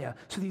Messiah.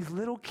 So these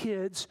little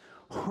kids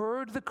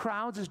heard the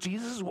crowds as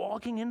Jesus is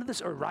walking into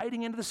this or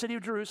riding into the city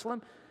of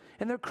Jerusalem,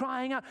 and they're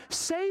crying out,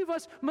 "Save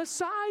us,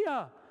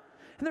 Messiah!"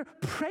 And they're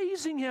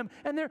praising him,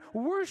 and they're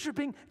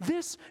worshiping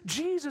this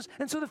Jesus.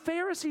 And so the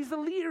Pharisees, the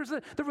leaders,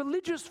 the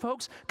religious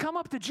folks come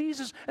up to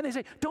Jesus, and they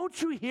say, "Don't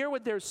you hear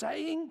what they're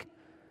saying?"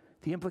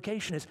 The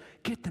implication is,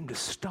 get them to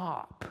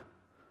stop.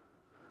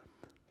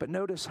 But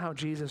notice how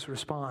Jesus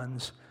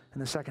responds in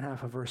the second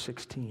half of verse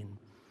 16.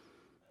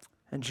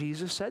 And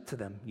Jesus said to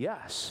them,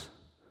 Yes,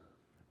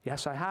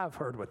 I have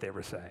heard what they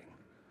were saying.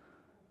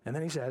 And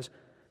then he says,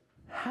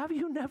 have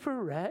you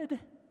never read?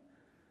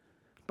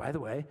 By the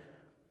way,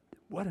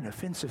 what an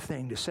offensive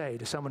thing to say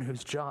to someone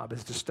whose job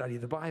is to study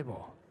the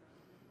Bible.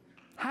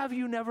 Have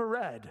you never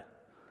read?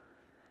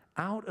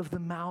 Out of the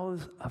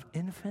mouths of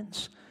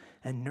infants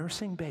and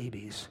nursing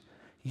babies,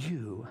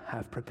 you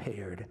have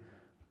prepared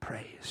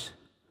praise.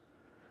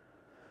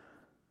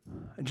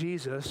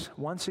 Jesus,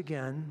 once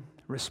again,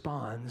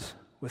 responds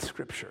with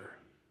Scripture.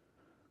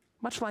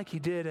 Much like he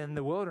did in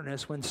the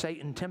wilderness when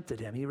Satan tempted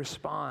him, he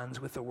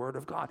responds with the Word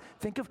of God.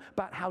 Think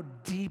about how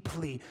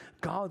deeply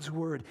God's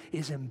Word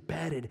is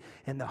embedded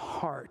in the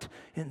heart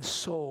and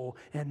soul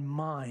and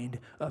mind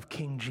of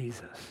King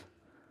Jesus.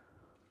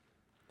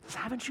 He says,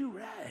 haven't you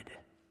read?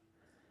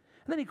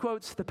 And then he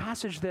quotes the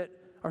passage that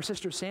our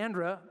sister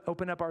Sandra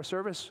opened up our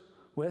service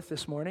with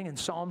this morning in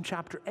Psalm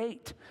chapter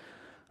 8.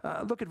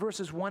 Look at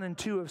verses 1 and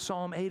 2 of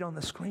Psalm 8 on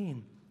the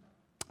screen.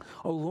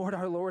 O Lord,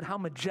 our Lord, how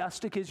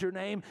majestic is your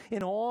name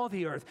in all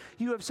the earth.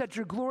 You have set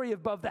your glory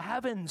above the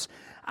heavens.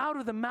 Out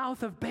of the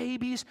mouth of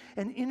babies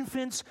and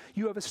infants,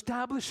 you have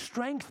established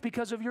strength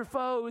because of your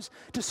foes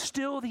to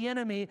still the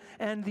enemy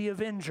and the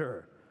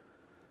avenger.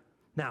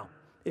 Now,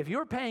 if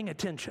you're paying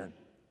attention,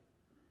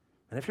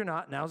 and if you're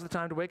not, now's the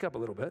time to wake up a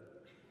little bit.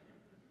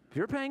 If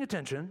you're paying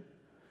attention,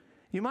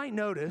 you might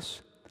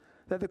notice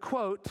that the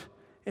quote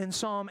in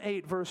Psalm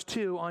 8, verse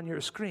 2 on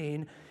your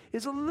screen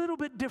is a little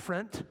bit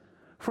different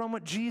from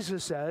what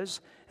Jesus says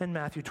in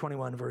Matthew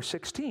 21, verse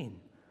 16.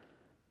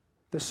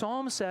 The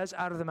psalm says,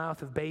 out of the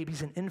mouth of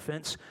babies and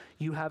infants,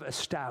 you have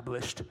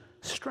established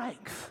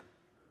strength.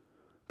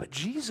 But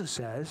Jesus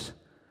says,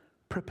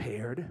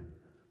 prepared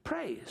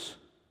praise.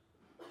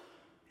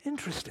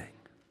 Interesting.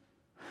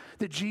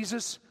 Did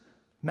Jesus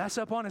mess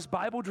up on his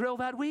Bible drill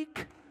that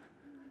week?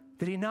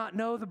 Did he not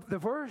know the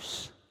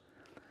verse?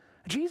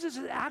 Jesus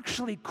is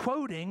actually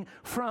quoting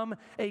from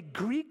a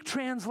Greek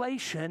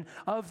translation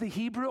of the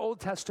Hebrew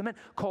Old Testament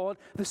called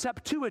the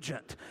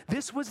Septuagint.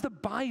 This was the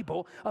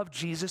Bible of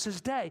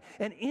Jesus' day.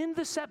 And in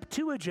the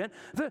Septuagint,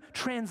 the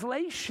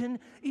translation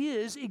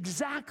is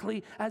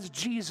exactly as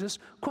Jesus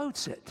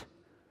quotes it.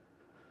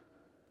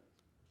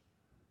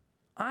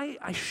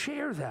 I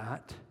share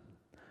that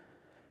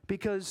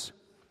because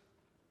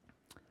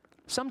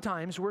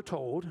sometimes we're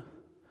told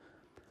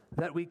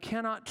that we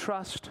cannot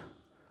trust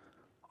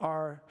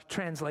our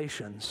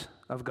translations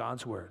of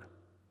God's Word.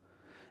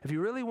 If you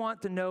really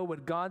want to know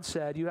what God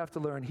said, you have to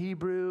learn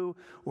Hebrew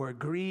or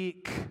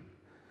Greek.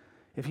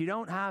 If you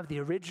don't have the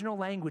original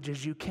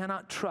languages, you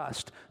cannot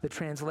trust the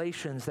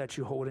translations that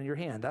you hold in your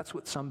hand. That's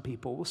what some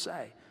people will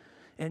say.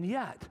 And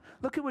yet,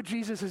 look at what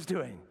Jesus is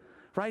doing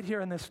right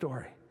here in this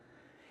story.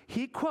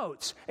 He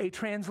quotes a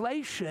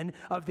translation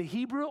of the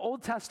Hebrew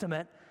Old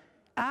Testament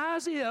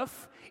as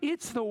if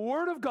it's the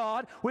Word of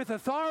God with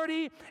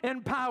authority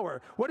and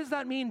power. What does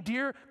that mean,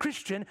 dear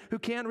Christian who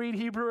can't read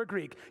Hebrew or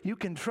Greek? You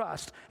can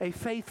trust a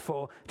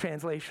faithful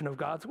translation of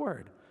God's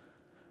Word.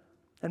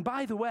 And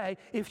by the way,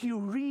 if you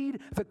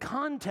read the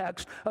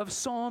context of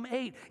Psalm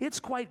 8, it's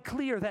quite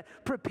clear that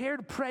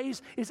prepared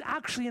praise is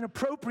actually an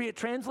appropriate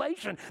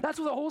translation. That's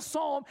what the whole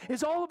psalm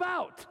is all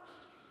about.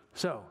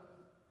 So,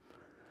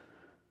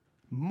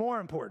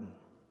 more important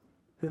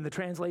than the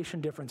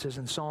translation differences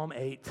in Psalm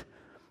 8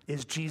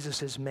 is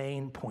Jesus'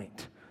 main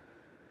point.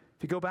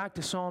 If you go back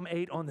to Psalm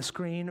 8 on the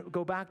screen,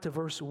 go back to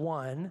verse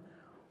 1.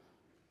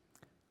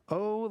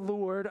 O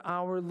Lord,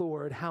 our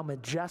Lord, how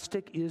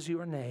majestic is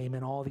your name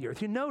in all the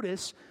earth. You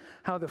notice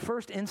how the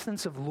first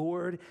instance of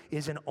Lord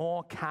is in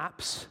all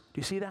caps. Do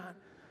you see that?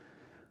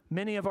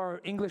 Many of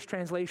our English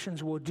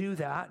translations will do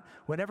that.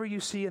 Whenever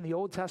you see in the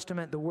Old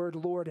Testament the word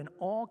Lord in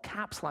all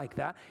caps like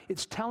that,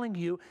 it's telling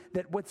you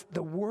that what's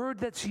the word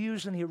that's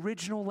used in the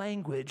original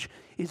language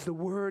is the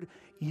word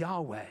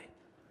Yahweh,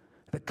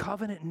 the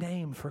covenant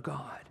name for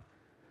God.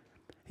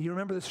 You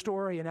remember the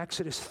story in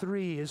Exodus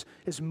 3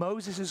 as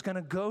Moses is going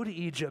to go to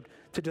Egypt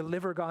to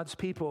deliver God's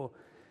people.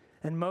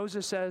 And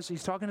Moses says,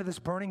 he's talking to this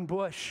burning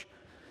bush.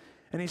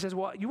 And he says,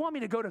 well, you want me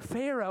to go to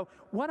Pharaoh?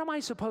 What am I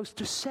supposed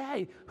to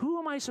say? Who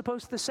am I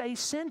supposed to say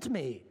sent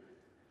me?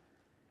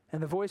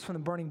 And the voice from the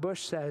burning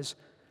bush says,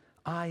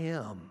 I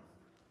am.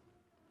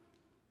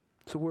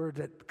 It's the word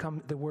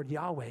that the word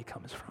Yahweh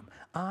comes from.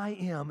 I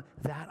am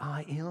that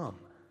I am.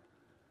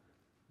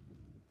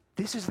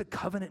 This is the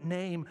covenant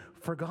name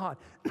for God.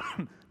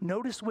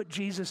 Notice what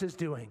Jesus is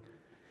doing.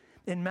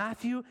 In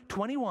Matthew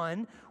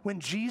 21, when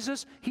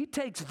Jesus, he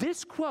takes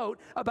this quote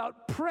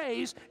about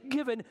praise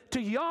given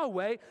to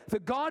Yahweh, the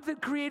God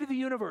that created the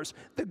universe,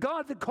 the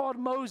God that called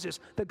Moses,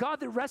 the God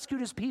that rescued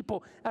his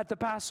people at the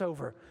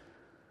Passover.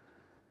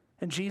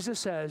 And Jesus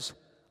says,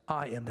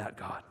 I am that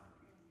God.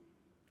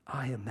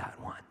 I am that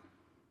one.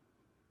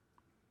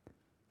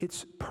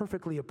 It's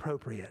perfectly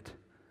appropriate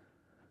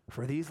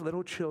for these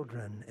little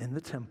children in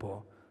the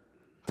temple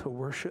to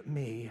worship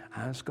me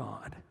as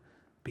God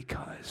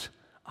because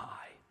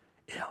I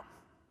am.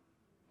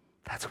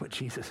 That's what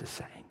Jesus is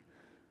saying.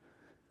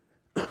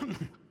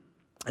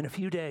 In a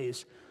few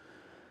days,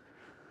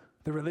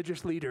 the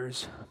religious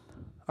leaders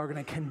are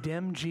going to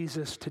condemn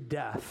Jesus to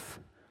death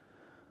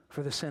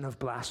for the sin of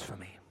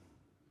blasphemy,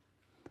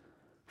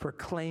 for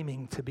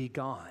claiming to be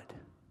God.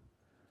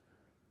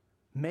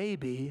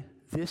 Maybe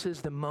this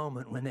is the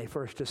moment when they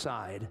first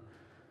decide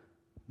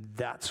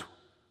that's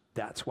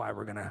why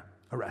we're going to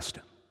arrest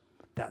him.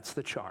 That's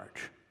the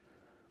charge.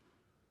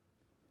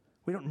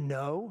 We don't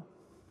know,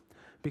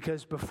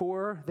 because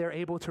before they're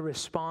able to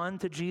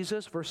respond to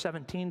Jesus, verse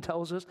 17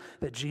 tells us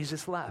that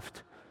Jesus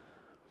left.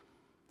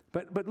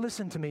 But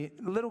listen to me,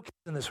 little kids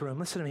in this room,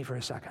 listen to me for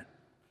a second.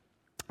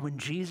 When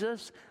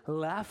Jesus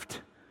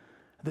left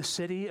the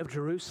city of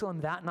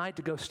Jerusalem that night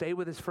to go stay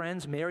with his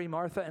friends, Mary,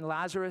 Martha, and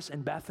Lazarus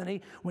in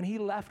Bethany, when he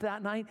left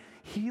that night,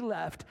 he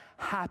left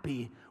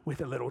happy with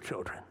the little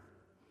children.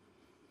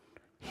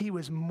 He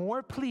was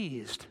more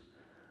pleased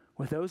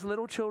with those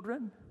little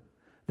children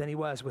than he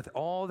was with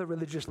all the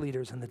religious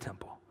leaders in the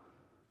temple.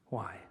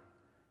 Why?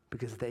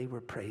 Because they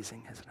were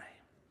praising his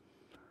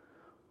name.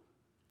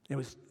 It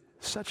was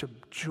such a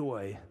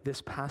joy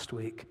this past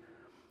week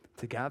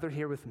to gather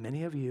here with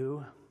many of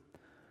you,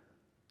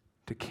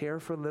 to care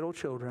for little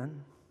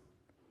children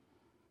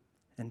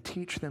and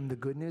teach them the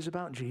good news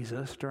about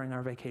Jesus during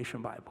our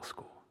vacation Bible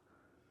school.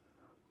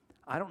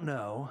 I don't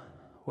know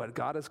what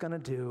God is going to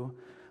do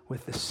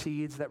with the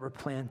seeds that were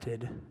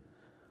planted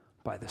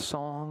by the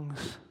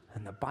songs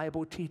and the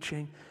Bible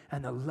teaching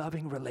and the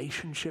loving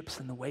relationships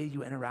and the way you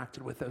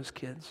interacted with those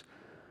kids.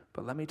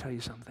 But let me tell you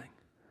something.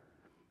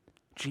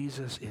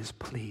 Jesus is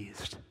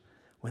pleased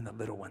when the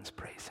little ones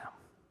praise him.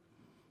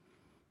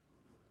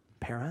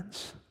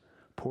 Parents,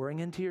 pouring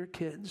into your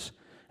kids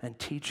and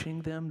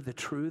teaching them the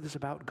truths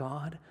about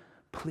God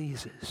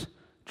pleases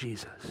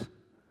Jesus.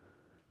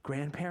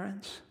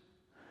 Grandparents,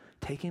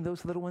 taking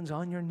those little ones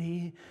on your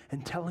knee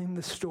and telling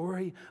the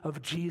story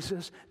of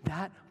Jesus,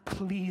 that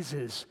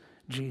pleases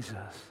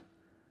Jesus.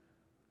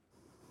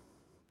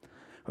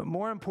 But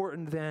more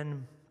important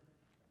than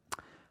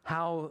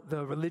how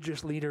the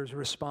religious leaders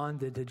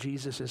responded to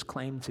Jesus'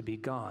 claim to be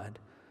God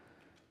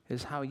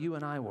is how you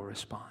and I will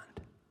respond.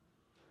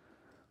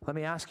 Let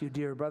me ask you,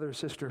 dear brother,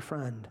 sister,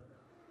 friend,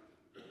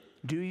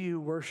 do you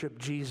worship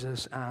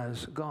Jesus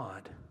as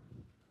God?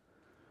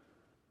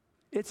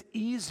 It's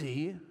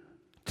easy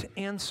to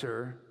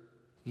answer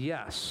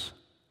yes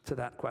to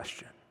that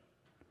question.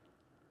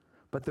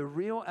 But the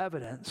real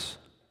evidence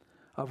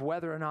of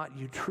whether or not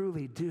you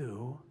truly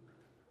do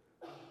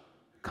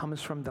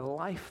comes from the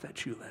life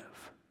that you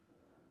live.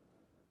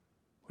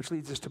 Which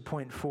leads us to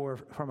point 4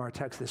 from our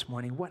text this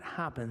morning. What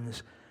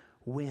happens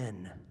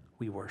when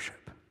we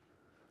worship?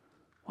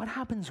 What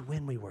happens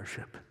when we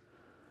worship?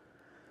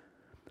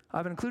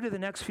 I've included the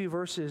next few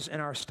verses in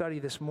our study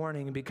this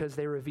morning because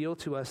they reveal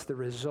to us the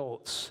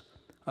results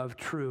of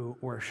true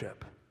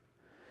worship.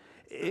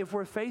 If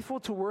we're faithful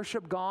to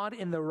worship God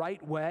in the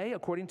right way,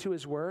 according to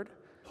his word,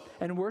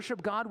 and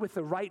worship God with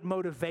the right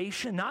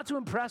motivation, not to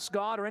impress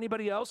God or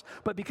anybody else,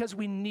 but because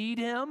we need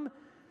him,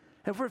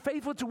 if we're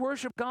faithful to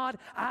worship God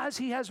as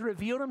he has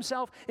revealed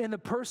himself in the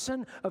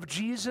person of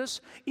Jesus,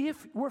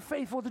 if we're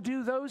faithful to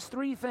do those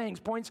 3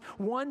 things, points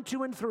 1,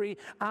 2, and 3,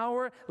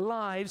 our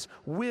lives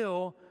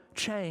will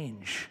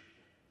change.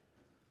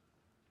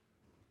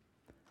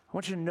 I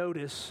want you to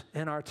notice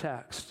in our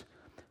text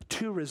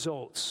 2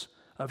 results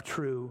of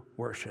true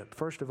worship.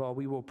 First of all,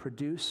 we will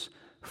produce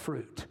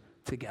fruit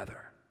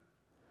together.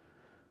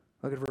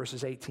 Look at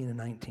verses 18 and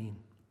 19.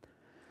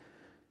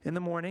 In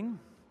the morning,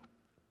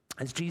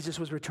 as Jesus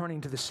was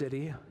returning to the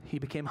city, he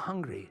became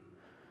hungry.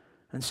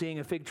 And seeing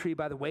a fig tree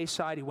by the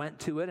wayside, he went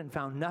to it and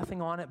found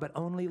nothing on it but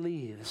only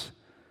leaves.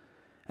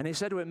 And he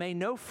said to it, "May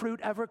no fruit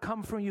ever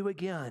come from you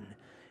again."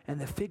 And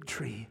the fig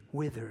tree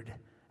withered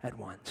at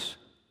once.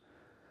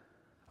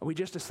 We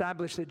just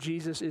established that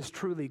Jesus is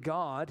truly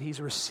God. He's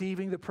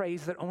receiving the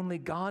praise that only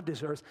God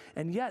deserves.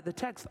 And yet the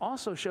text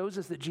also shows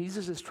us that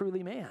Jesus is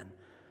truly man.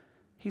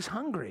 He's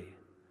hungry.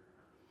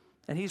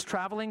 And he's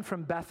traveling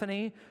from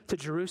Bethany to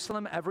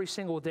Jerusalem every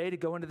single day to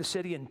go into the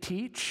city and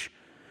teach.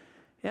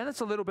 Yeah,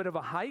 that's a little bit of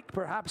a hike.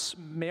 Perhaps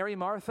Mary,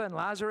 Martha, and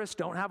Lazarus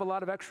don't have a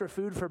lot of extra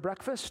food for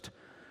breakfast.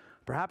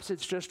 Perhaps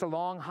it's just a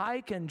long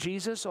hike, and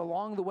Jesus,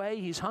 along the way,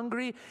 he's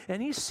hungry,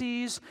 and he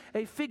sees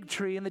a fig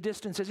tree in the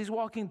distance as he's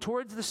walking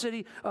towards the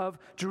city of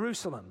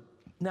Jerusalem.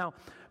 Now,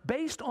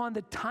 based on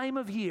the time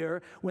of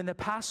year when the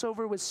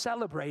Passover was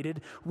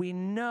celebrated, we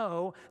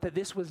know that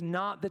this was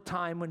not the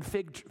time when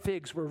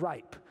figs were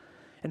ripe.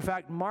 In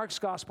fact, Mark's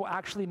gospel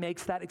actually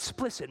makes that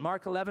explicit.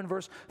 Mark 11,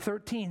 verse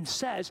 13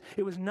 says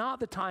it was not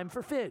the time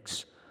for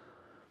figs.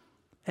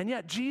 And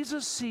yet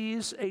Jesus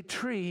sees a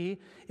tree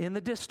in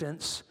the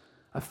distance,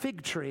 a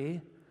fig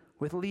tree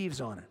with leaves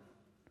on it.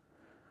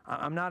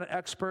 I'm not an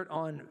expert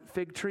on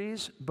fig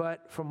trees,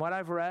 but from what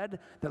I've read,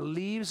 the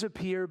leaves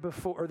appear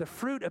before, or the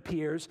fruit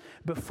appears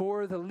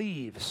before the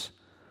leaves.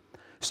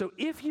 So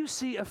if you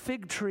see a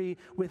fig tree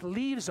with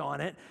leaves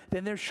on it,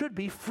 then there should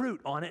be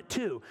fruit on it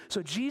too.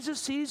 So Jesus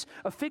sees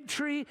a fig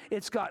tree,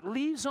 it's got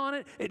leaves on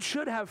it, it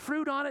should have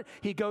fruit on it.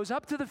 He goes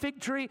up to the fig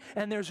tree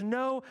and there's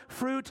no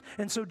fruit,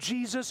 and so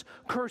Jesus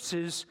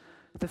curses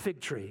the fig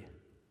tree.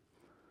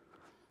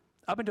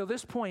 Up until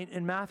this point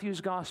in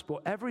Matthew's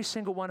gospel, every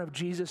single one of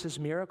Jesus'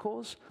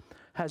 miracles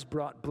has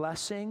brought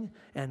blessing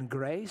and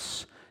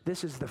grace.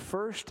 This is the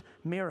first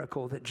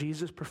miracle that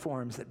Jesus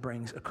performs that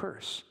brings a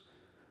curse.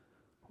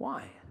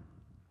 Why?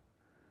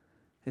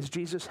 Is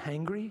Jesus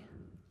hangry?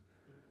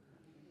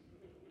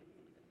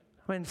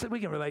 I mean, we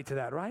can relate to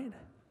that, right? You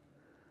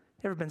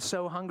ever been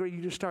so hungry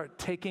you just start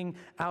taking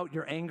out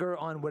your anger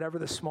on whatever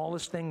the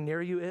smallest thing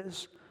near you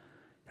is?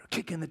 You're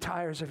kicking the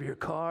tires of your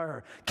car,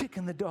 or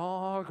kicking the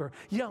dog, or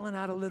yelling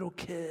at a little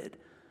kid.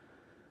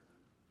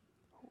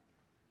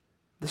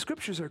 The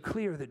scriptures are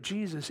clear that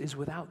Jesus is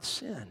without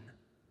sin.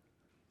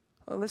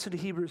 Listen to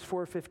Hebrews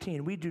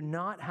 4:15. We do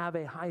not have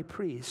a high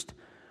priest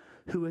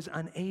who is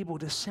unable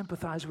to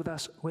sympathize with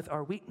us with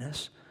our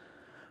weakness,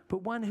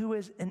 but one who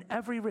is in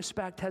every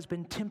respect has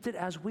been tempted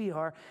as we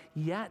are,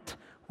 yet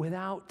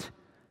without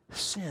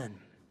sin.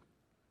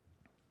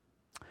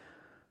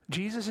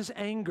 Jesus'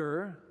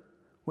 anger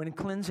when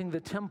cleansing the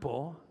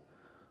temple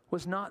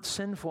was not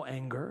sinful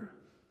anger.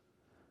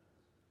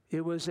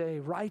 It was a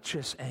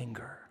righteous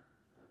anger.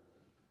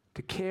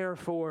 To care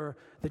for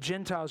the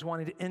Gentiles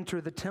wanting to enter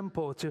the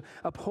temple, to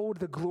uphold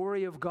the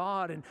glory of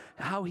God and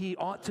how he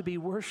ought to be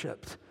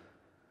worshiped.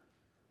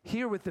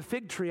 Here with the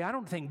fig tree, I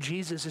don't think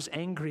Jesus is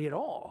angry at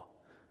all.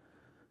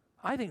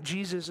 I think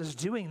Jesus is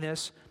doing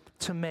this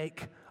to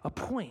make a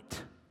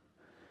point.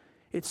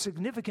 It's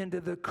significant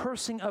that the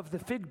cursing of the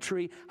fig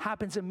tree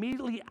happens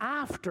immediately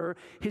after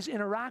his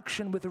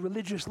interaction with the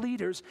religious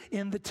leaders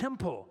in the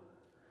temple.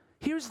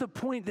 Here's the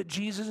point that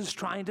Jesus is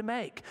trying to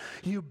make.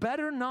 You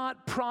better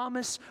not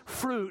promise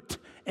fruit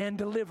and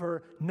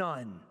deliver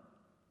none.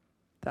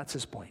 That's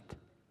his point.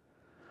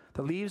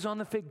 The leaves on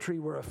the fig tree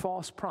were a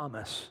false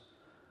promise.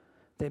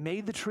 They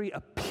made the tree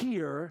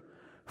appear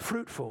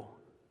fruitful.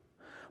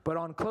 But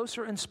on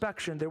closer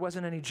inspection, there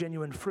wasn't any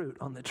genuine fruit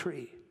on the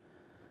tree.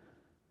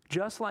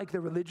 Just like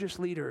the religious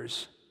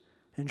leaders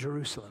in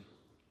Jerusalem,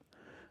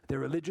 their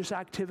religious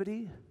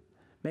activity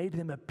made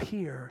them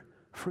appear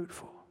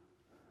fruitful.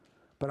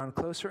 But on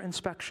closer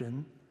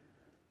inspection,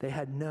 they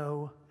had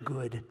no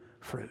good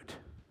fruit.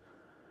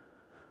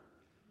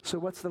 So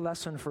what's the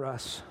lesson for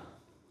us?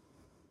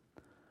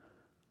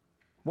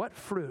 What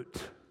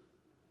fruit,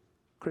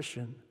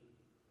 Christian,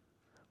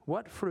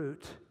 what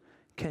fruit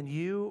can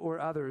you or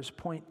others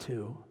point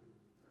to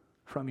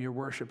from your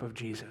worship of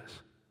Jesus?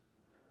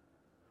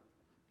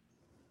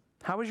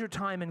 How has your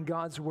time in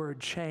God's Word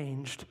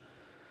changed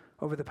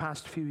over the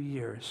past few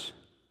years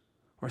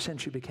or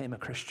since you became a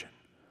Christian?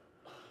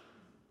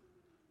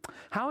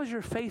 How has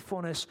your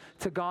faithfulness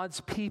to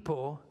God's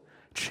people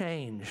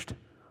changed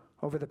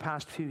over the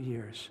past few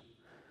years?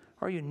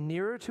 Are you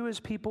nearer to his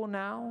people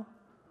now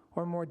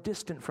or more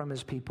distant from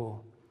his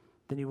people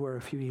than you were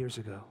a few years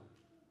ago?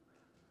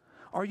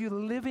 Are you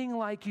living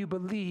like you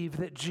believe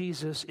that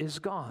Jesus is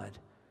God?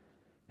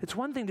 It's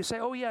one thing to say,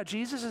 oh yeah,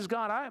 Jesus is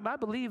God. I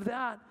believe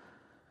that.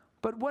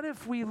 But what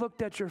if we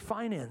looked at your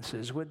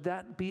finances? Would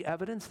that be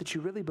evidence that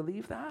you really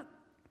believe that?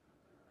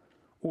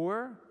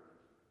 Or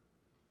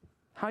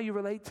how you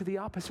relate to the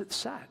opposite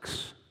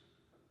sex?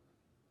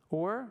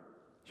 Or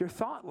your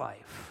thought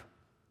life?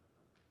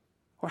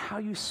 Or how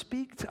you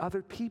speak to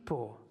other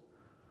people?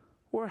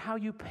 Or how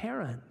you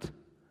parent?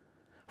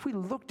 If we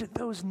looked at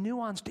those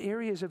nuanced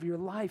areas of your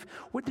life,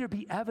 would there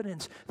be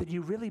evidence that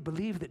you really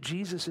believe that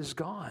Jesus is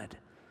God?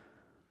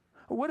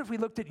 Or what if we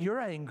looked at your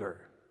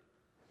anger?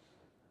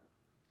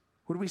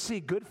 Would we see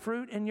good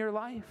fruit in your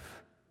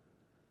life?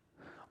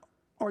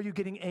 Are you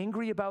getting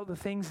angry about the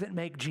things that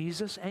make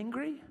Jesus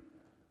angry?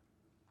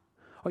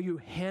 Are you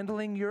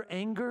handling your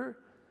anger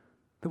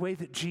the way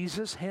that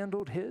Jesus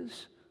handled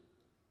his?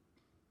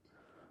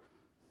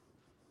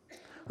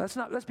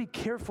 Let's be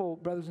careful,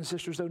 brothers and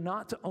sisters, though,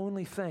 not to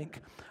only think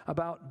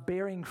about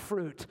bearing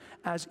fruit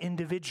as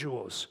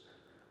individuals.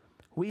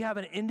 We have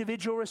an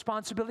individual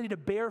responsibility to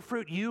bear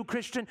fruit. You,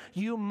 Christian,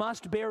 you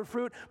must bear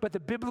fruit. But the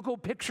biblical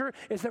picture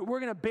is that we're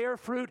going to bear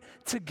fruit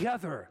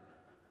together.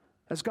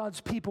 As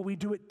God's people, we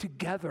do it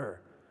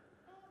together.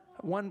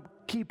 One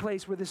key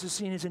place where this is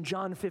seen is in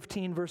John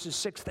 15, verses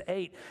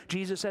 6-8.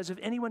 Jesus says, if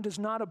anyone does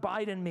not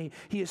abide in me,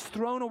 he is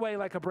thrown away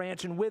like a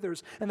branch and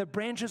withers, and the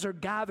branches are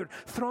gathered,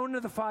 thrown into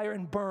the fire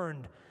and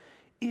burned.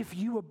 If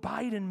you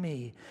abide in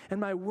me,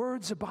 and my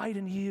words abide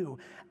in you,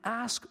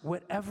 ask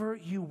whatever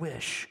you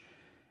wish,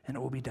 and it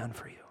will be done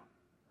for you.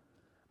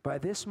 By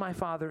this my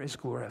Father is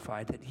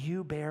glorified, that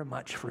you bear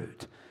much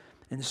fruit,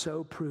 and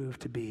so prove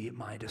to be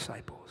my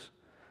disciples.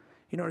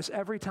 You notice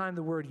every time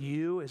the word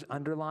you is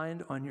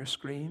underlined on your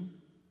screen,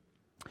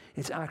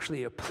 it's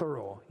actually a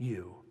plural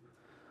you,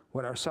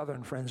 what our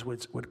southern friends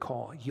would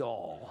call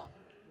y'all.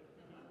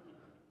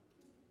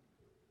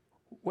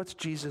 what's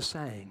Jesus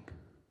saying?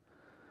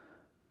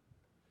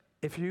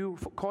 If you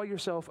call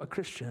yourself a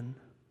Christian,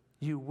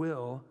 you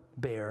will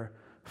bear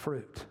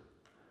fruit.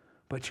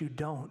 But you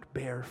don't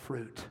bear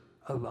fruit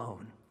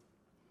alone.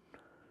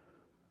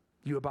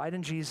 You abide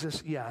in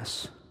Jesus,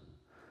 yes,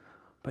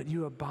 but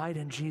you abide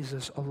in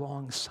Jesus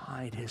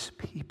alongside his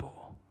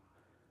people.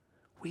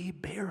 We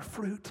bear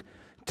fruit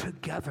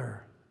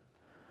together.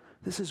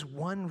 This is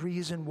one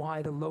reason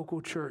why the local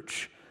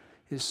church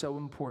is so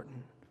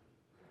important.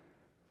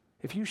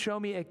 If you show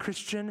me a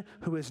Christian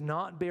who is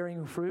not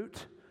bearing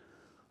fruit,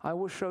 I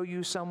will show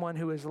you someone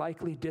who is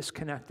likely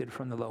disconnected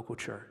from the local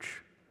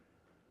church.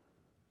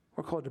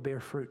 We're called to bear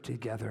fruit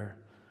together.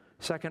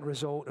 Second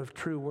result of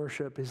true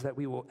worship is that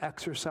we will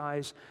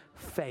exercise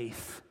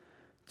faith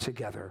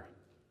together.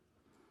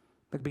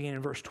 Look, beginning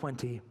in verse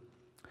 20.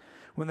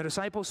 When the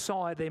disciples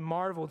saw it, they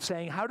marveled,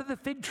 saying, "How did the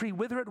fig tree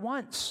wither at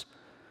once?"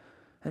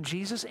 And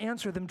Jesus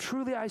answered them,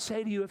 "Truly I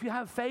say to you, if you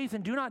have faith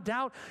and do not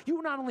doubt, you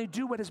will not only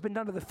do what has been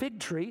done to the fig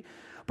tree,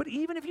 but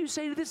even if you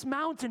say to this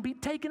mountain, be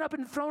taken up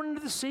and thrown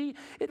into the sea,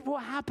 it will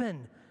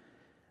happen.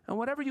 And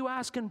whatever you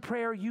ask in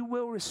prayer, you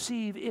will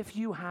receive if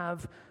you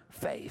have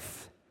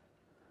faith."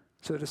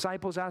 So the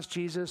disciples asked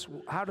Jesus,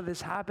 how did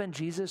this happen?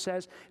 Jesus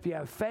says, if you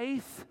have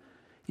faith,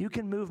 you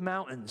can move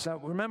mountains. Now,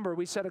 remember,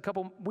 we said a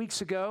couple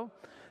weeks ago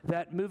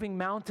that moving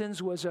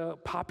mountains was a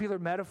popular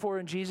metaphor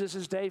in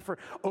Jesus' day for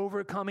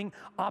overcoming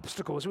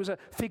obstacles. It was a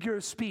figure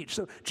of speech.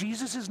 So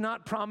Jesus is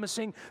not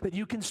promising that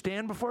you can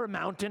stand before a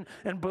mountain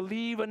and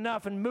believe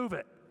enough and move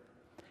it.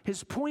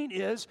 His point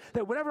is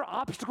that whatever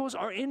obstacles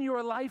are in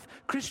your life,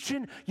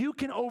 Christian, you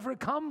can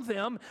overcome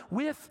them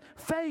with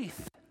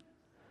faith.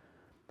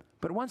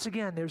 But once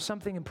again, there's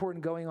something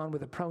important going on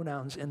with the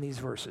pronouns in these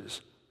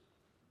verses.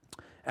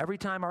 Every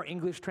time our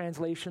English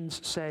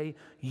translations say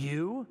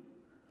you,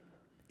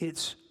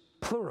 it's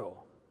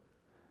plural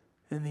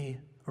in the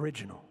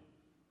original.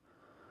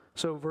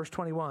 So verse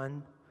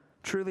 21,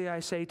 truly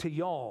I say to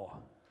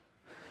y'all,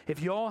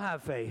 if y'all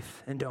have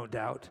faith and don't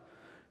doubt,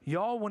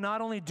 y'all will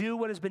not only do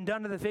what has been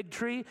done to the fig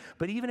tree,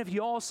 but even if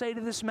y'all say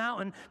to this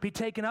mountain, be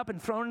taken up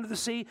and thrown into the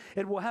sea,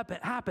 it will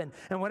happen.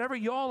 And whatever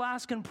y'all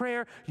ask in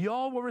prayer,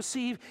 y'all will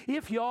receive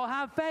if y'all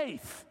have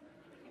faith.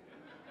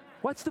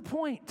 What's the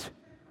point?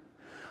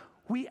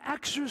 We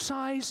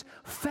exercise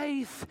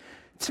faith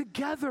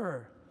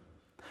together.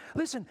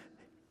 Listen,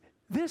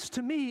 this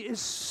to me is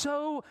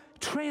so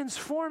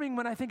transforming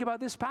when I think about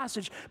this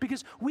passage,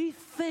 because we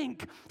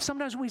think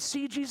sometimes when we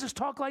see Jesus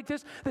talk like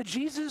this, that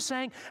Jesus is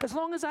saying, as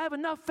long as I have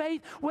enough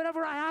faith,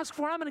 whatever I ask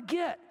for, I'm going to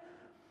get.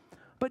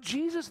 But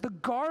Jesus, the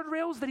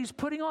guardrails that he's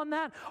putting on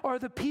that are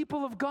the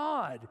people of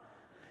God.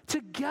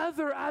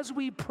 Together as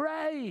we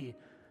pray,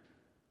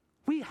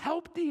 we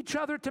help each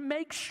other to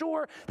make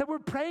sure that we're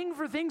praying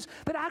for things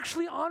that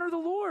actually honor the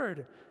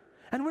Lord.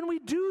 And when we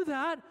do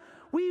that,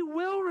 we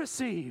will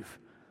receive.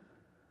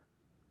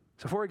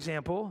 So for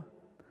example,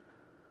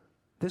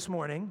 this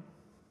morning,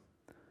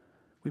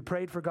 we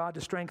prayed for God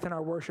to strengthen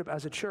our worship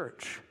as a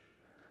church.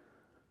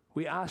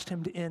 We asked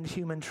him to end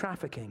human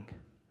trafficking.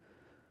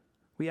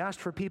 We asked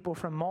for people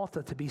from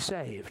Malta to be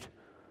saved.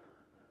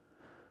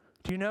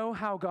 Do you know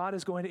how God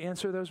is going to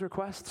answer those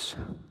requests?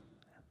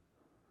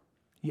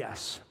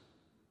 Yes.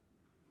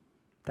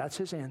 That's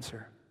his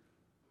answer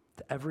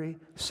to every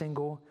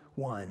single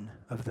one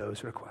of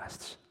those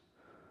requests.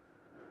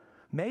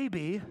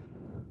 Maybe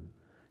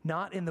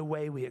not in the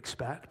way we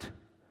expect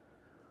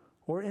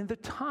or in the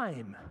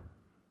time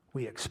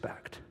we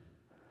expect.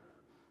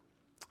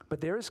 But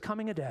there is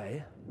coming a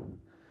day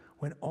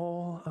when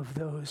all of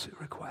those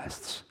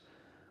requests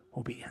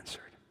will be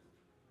answered.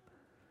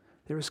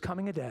 There is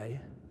coming a day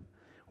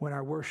when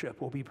our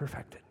worship will be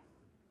perfected.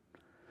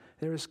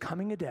 There is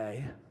coming a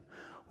day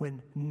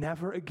when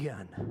never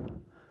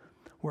again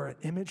will an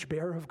image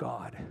bearer of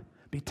God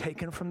be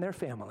taken from their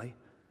family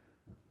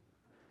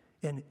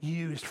and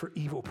used for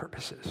evil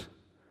purposes.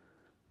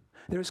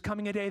 There is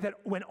coming a day that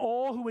when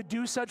all who would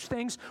do such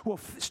things will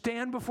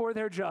stand before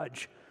their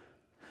judge.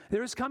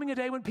 There is coming a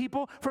day when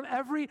people from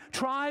every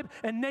tribe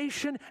and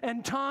nation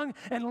and tongue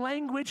and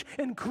language,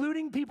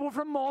 including people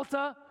from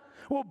Malta,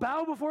 will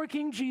bow before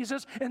King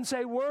Jesus and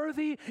say,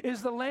 "Worthy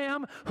is the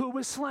Lamb who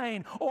was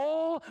slain."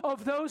 All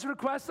of those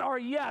requests are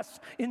yes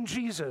in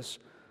Jesus.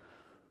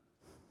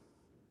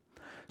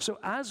 So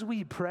as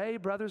we pray,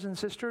 brothers and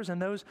sisters, and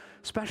those,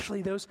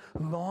 especially those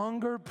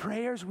longer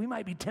prayers, we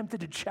might be tempted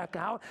to check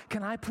out.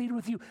 Can I plead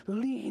with you?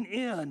 Lean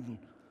in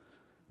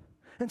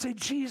and say,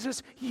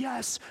 "Jesus,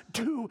 yes,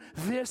 do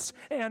this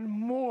and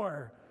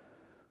more."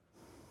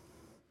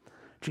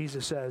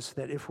 Jesus says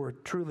that if we're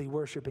truly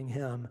worshiping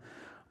him,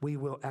 we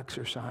will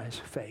exercise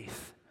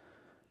faith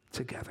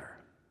together.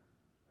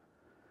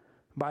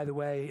 By the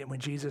way, when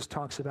Jesus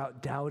talks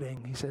about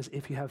doubting, he says,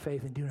 if you have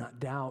faith and do not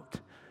doubt.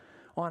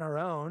 On our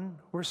own,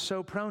 we're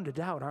so prone to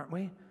doubt, aren't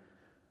we?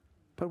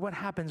 But what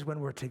happens when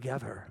we're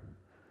together?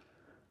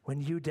 When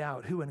you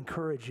doubt, who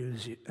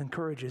encourages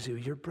you?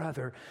 Your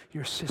brother,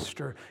 your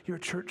sister, your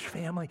church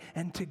family,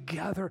 and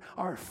together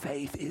our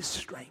faith is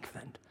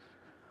strengthened.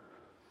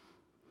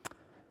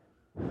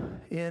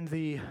 In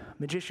The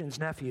Magician's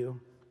Nephew,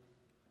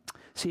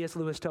 C.S.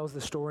 Lewis tells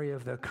the story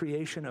of the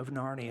creation of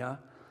Narnia.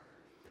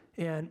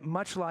 And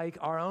much like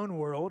our own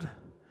world,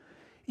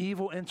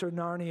 evil entered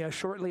Narnia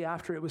shortly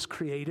after it was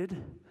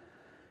created.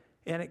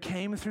 And it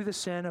came through the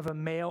sin of a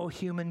male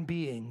human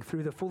being,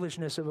 through the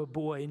foolishness of a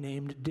boy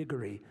named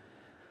Diggory.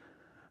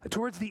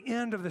 Towards the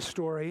end of the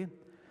story,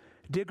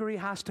 Diggory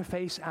has to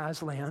face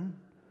Aslan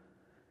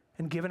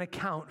and give an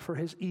account for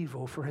his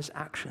evil, for his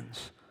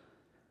actions.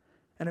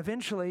 And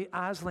eventually,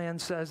 Aslan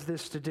says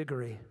this to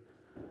Diggory: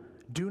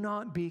 "Do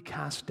not be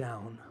cast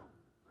down.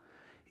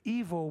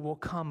 Evil will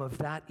come of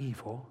that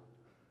evil,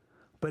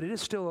 but it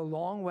is still a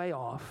long way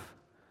off,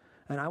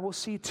 and I will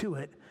see to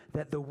it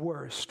that the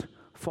worst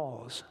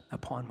falls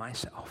upon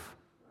myself."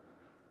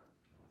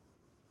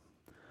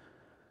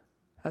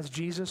 As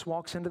Jesus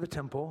walks into the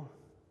temple,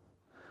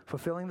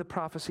 fulfilling the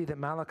prophecy that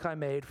Malachi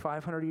made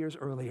 500 years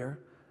earlier,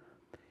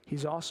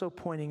 he's also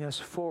pointing us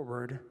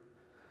forward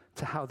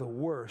to how the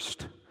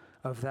worst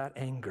of that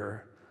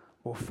anger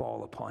will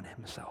fall upon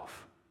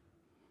himself.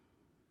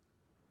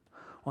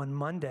 On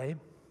Monday,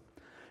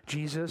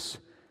 Jesus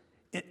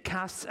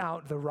casts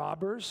out the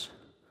robbers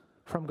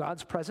from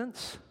God's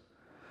presence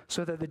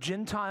so that the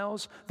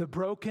Gentiles, the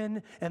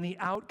broken, and the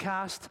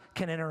outcast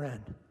can enter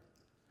in.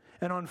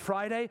 And on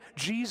Friday,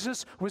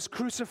 Jesus was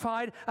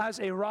crucified as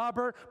a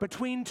robber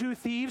between two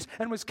thieves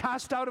and was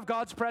cast out of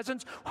God's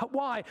presence.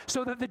 Why?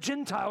 So that the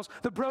Gentiles,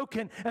 the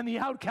broken, and the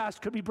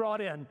outcast could be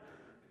brought in.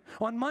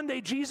 On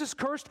Monday, Jesus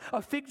cursed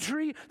a fig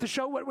tree to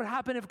show what would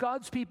happen if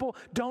God's people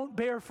don't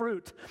bear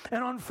fruit.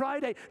 And on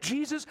Friday,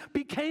 Jesus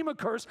became a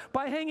curse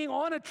by hanging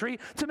on a tree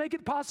to make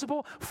it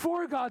possible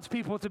for God's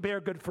people to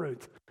bear good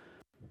fruit.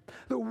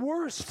 The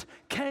worst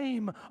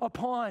came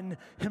upon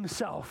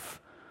himself.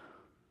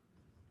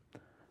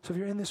 So if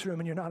you're in this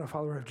room and you're not a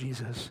follower of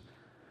Jesus,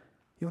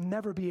 you'll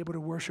never be able to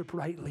worship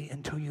rightly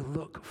until you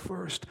look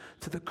first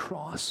to the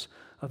cross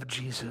of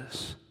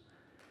Jesus.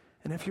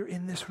 And if you're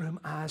in this room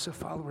as a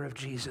follower of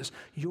Jesus,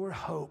 your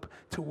hope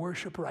to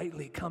worship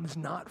rightly comes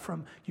not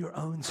from your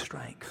own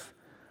strength,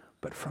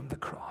 but from the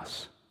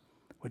cross.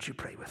 Would you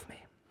pray with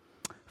me?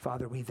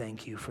 Father, we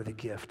thank you for the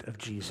gift of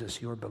Jesus,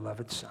 your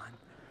beloved Son.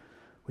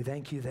 We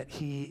thank you that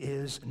he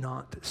is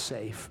not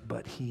safe,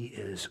 but he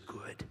is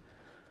good.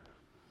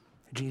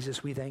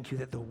 Jesus, we thank you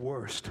that the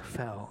worst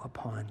fell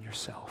upon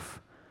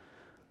yourself.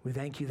 We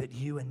thank you that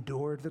you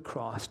endured the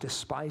cross,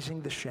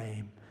 despising the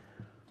shame.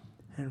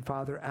 And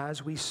Father,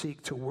 as we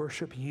seek to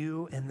worship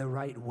you in the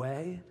right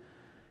way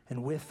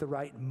and with the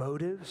right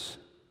motives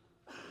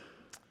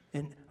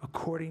and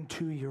according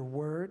to your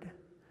word,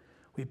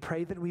 we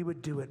pray that we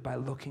would do it by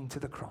looking to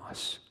the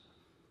cross.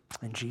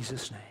 In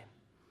Jesus' name,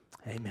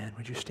 amen.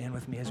 Would you stand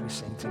with me as we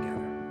sing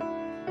together?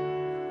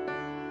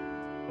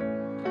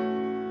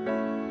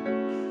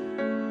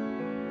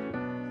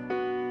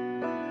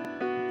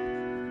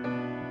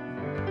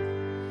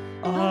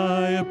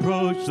 I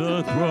approach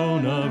the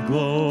throne of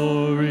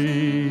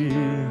glory.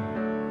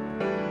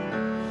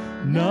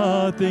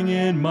 Nothing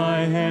in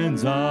my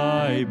hands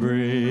I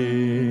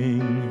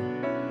bring,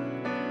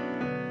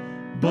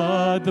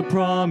 but the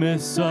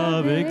promise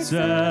of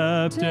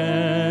acceptance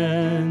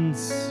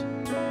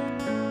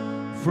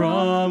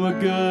from a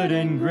good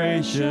and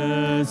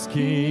gracious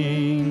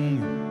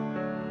King.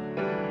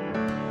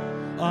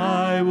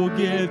 I will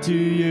give to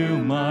you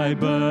my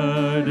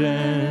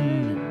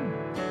burden,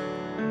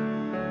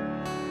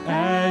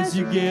 as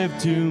you give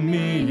to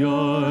me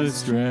your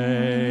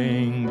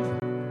strength.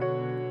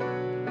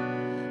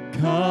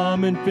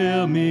 Come and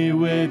fill me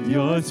with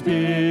your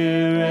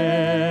Spirit,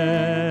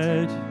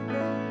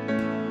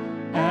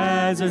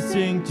 as I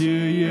sing to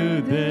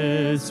you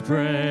this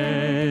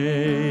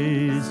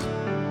praise.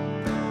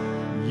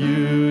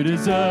 You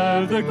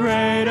deserve the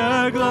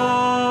greater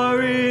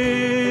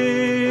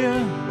glory.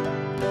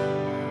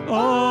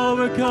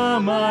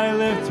 Overcome, I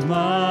lift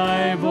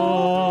my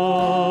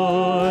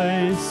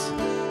voice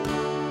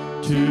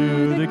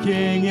to the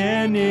King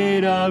in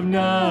need of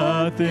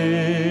nothing.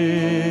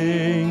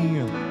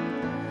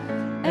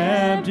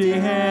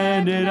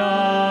 Empty-handed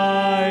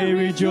I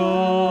rejoice.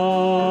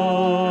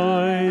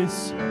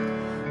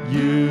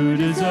 You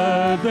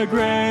deserve the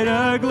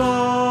greater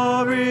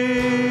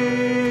glory.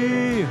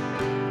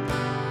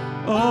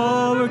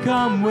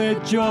 Overcome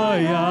with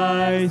joy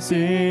I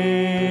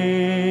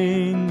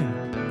sing.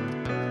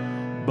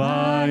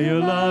 By your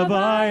love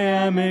I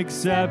am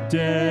accepted.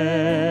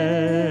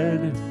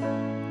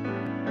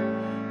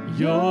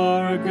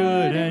 You're a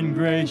good and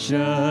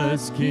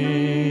gracious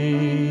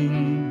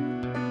King.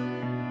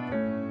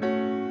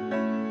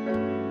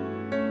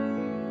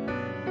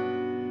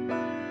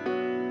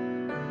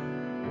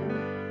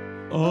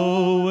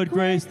 Oh, what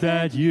grace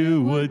that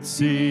you would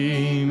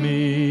see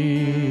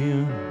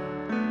me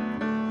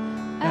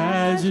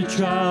as your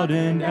child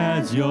and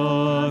as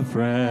your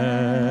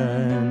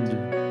friend,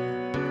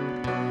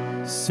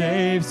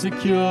 safe,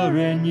 secure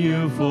in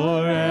you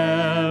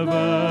forever.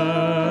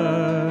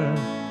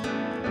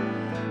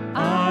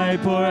 I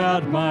pour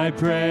out my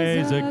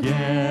praise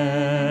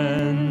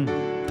again.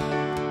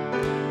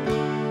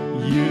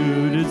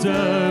 You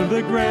deserve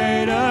the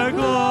greater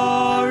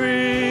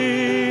glory.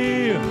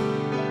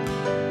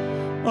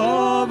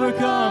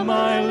 Overcome,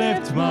 I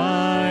lift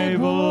my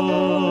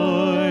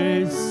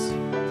voice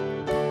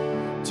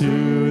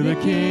to the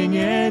King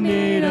in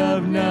need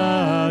of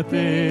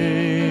nothing.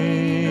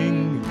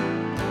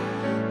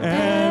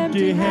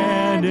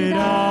 Empty-handed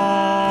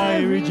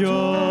I rejoice.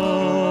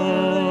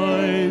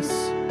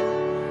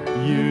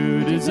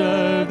 You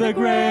deserve the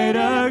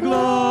greater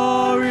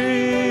glory.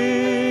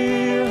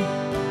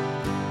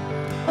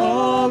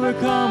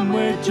 Overcome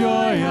with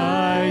joy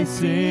I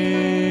sing.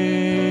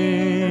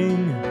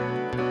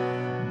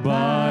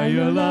 By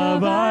your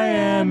love I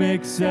am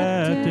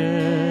accepted.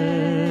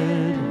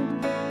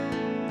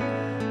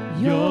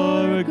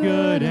 You're a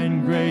good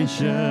and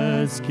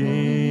gracious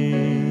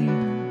King.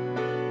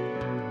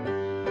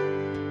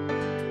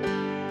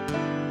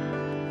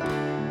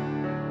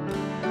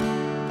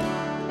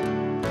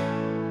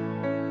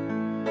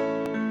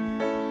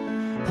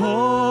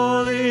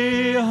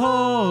 Holy,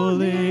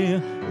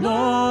 holy,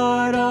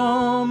 Lord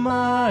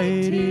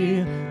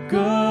Almighty,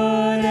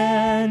 good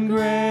and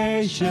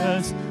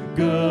gracious,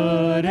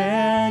 good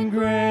and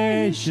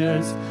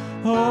gracious.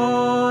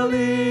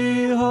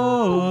 Holy,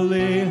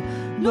 holy,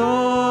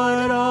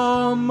 Lord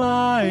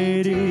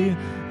Almighty,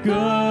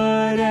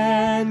 good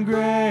and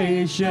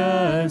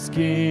gracious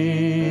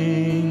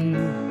King.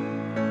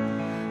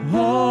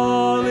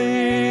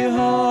 Holy,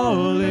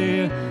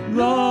 holy,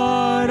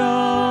 Lord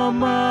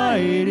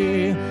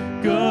Almighty,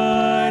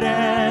 good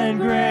and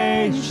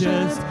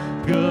gracious,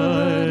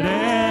 good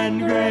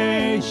and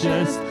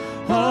gracious.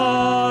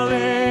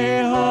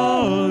 Holy,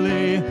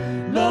 holy,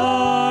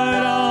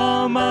 Lord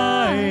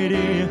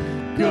Almighty,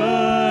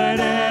 good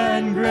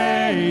and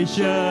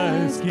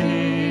gracious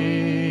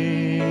King.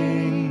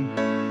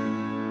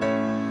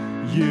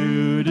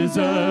 You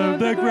deserve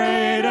the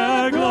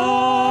greater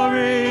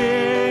glory.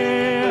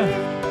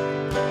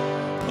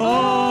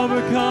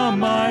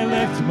 Overcome, I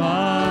lift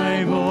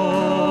my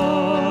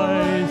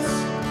voice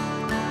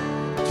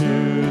to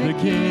the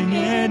King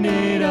in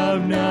need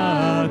of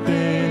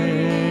nothing.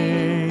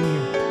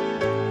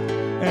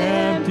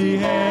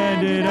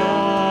 Empty-handed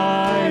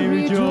I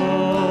rejoice.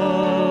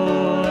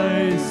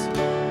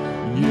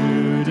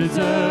 You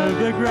deserve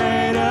the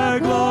greater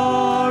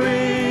glory.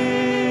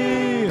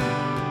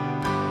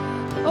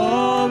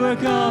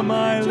 Overcome,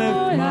 I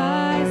lift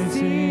my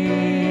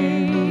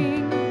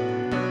sing.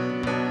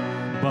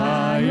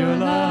 By your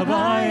love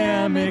I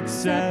am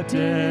accepted.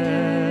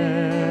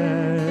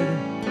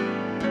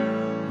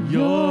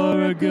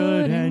 You're a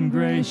good and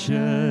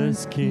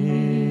gracious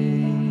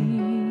King.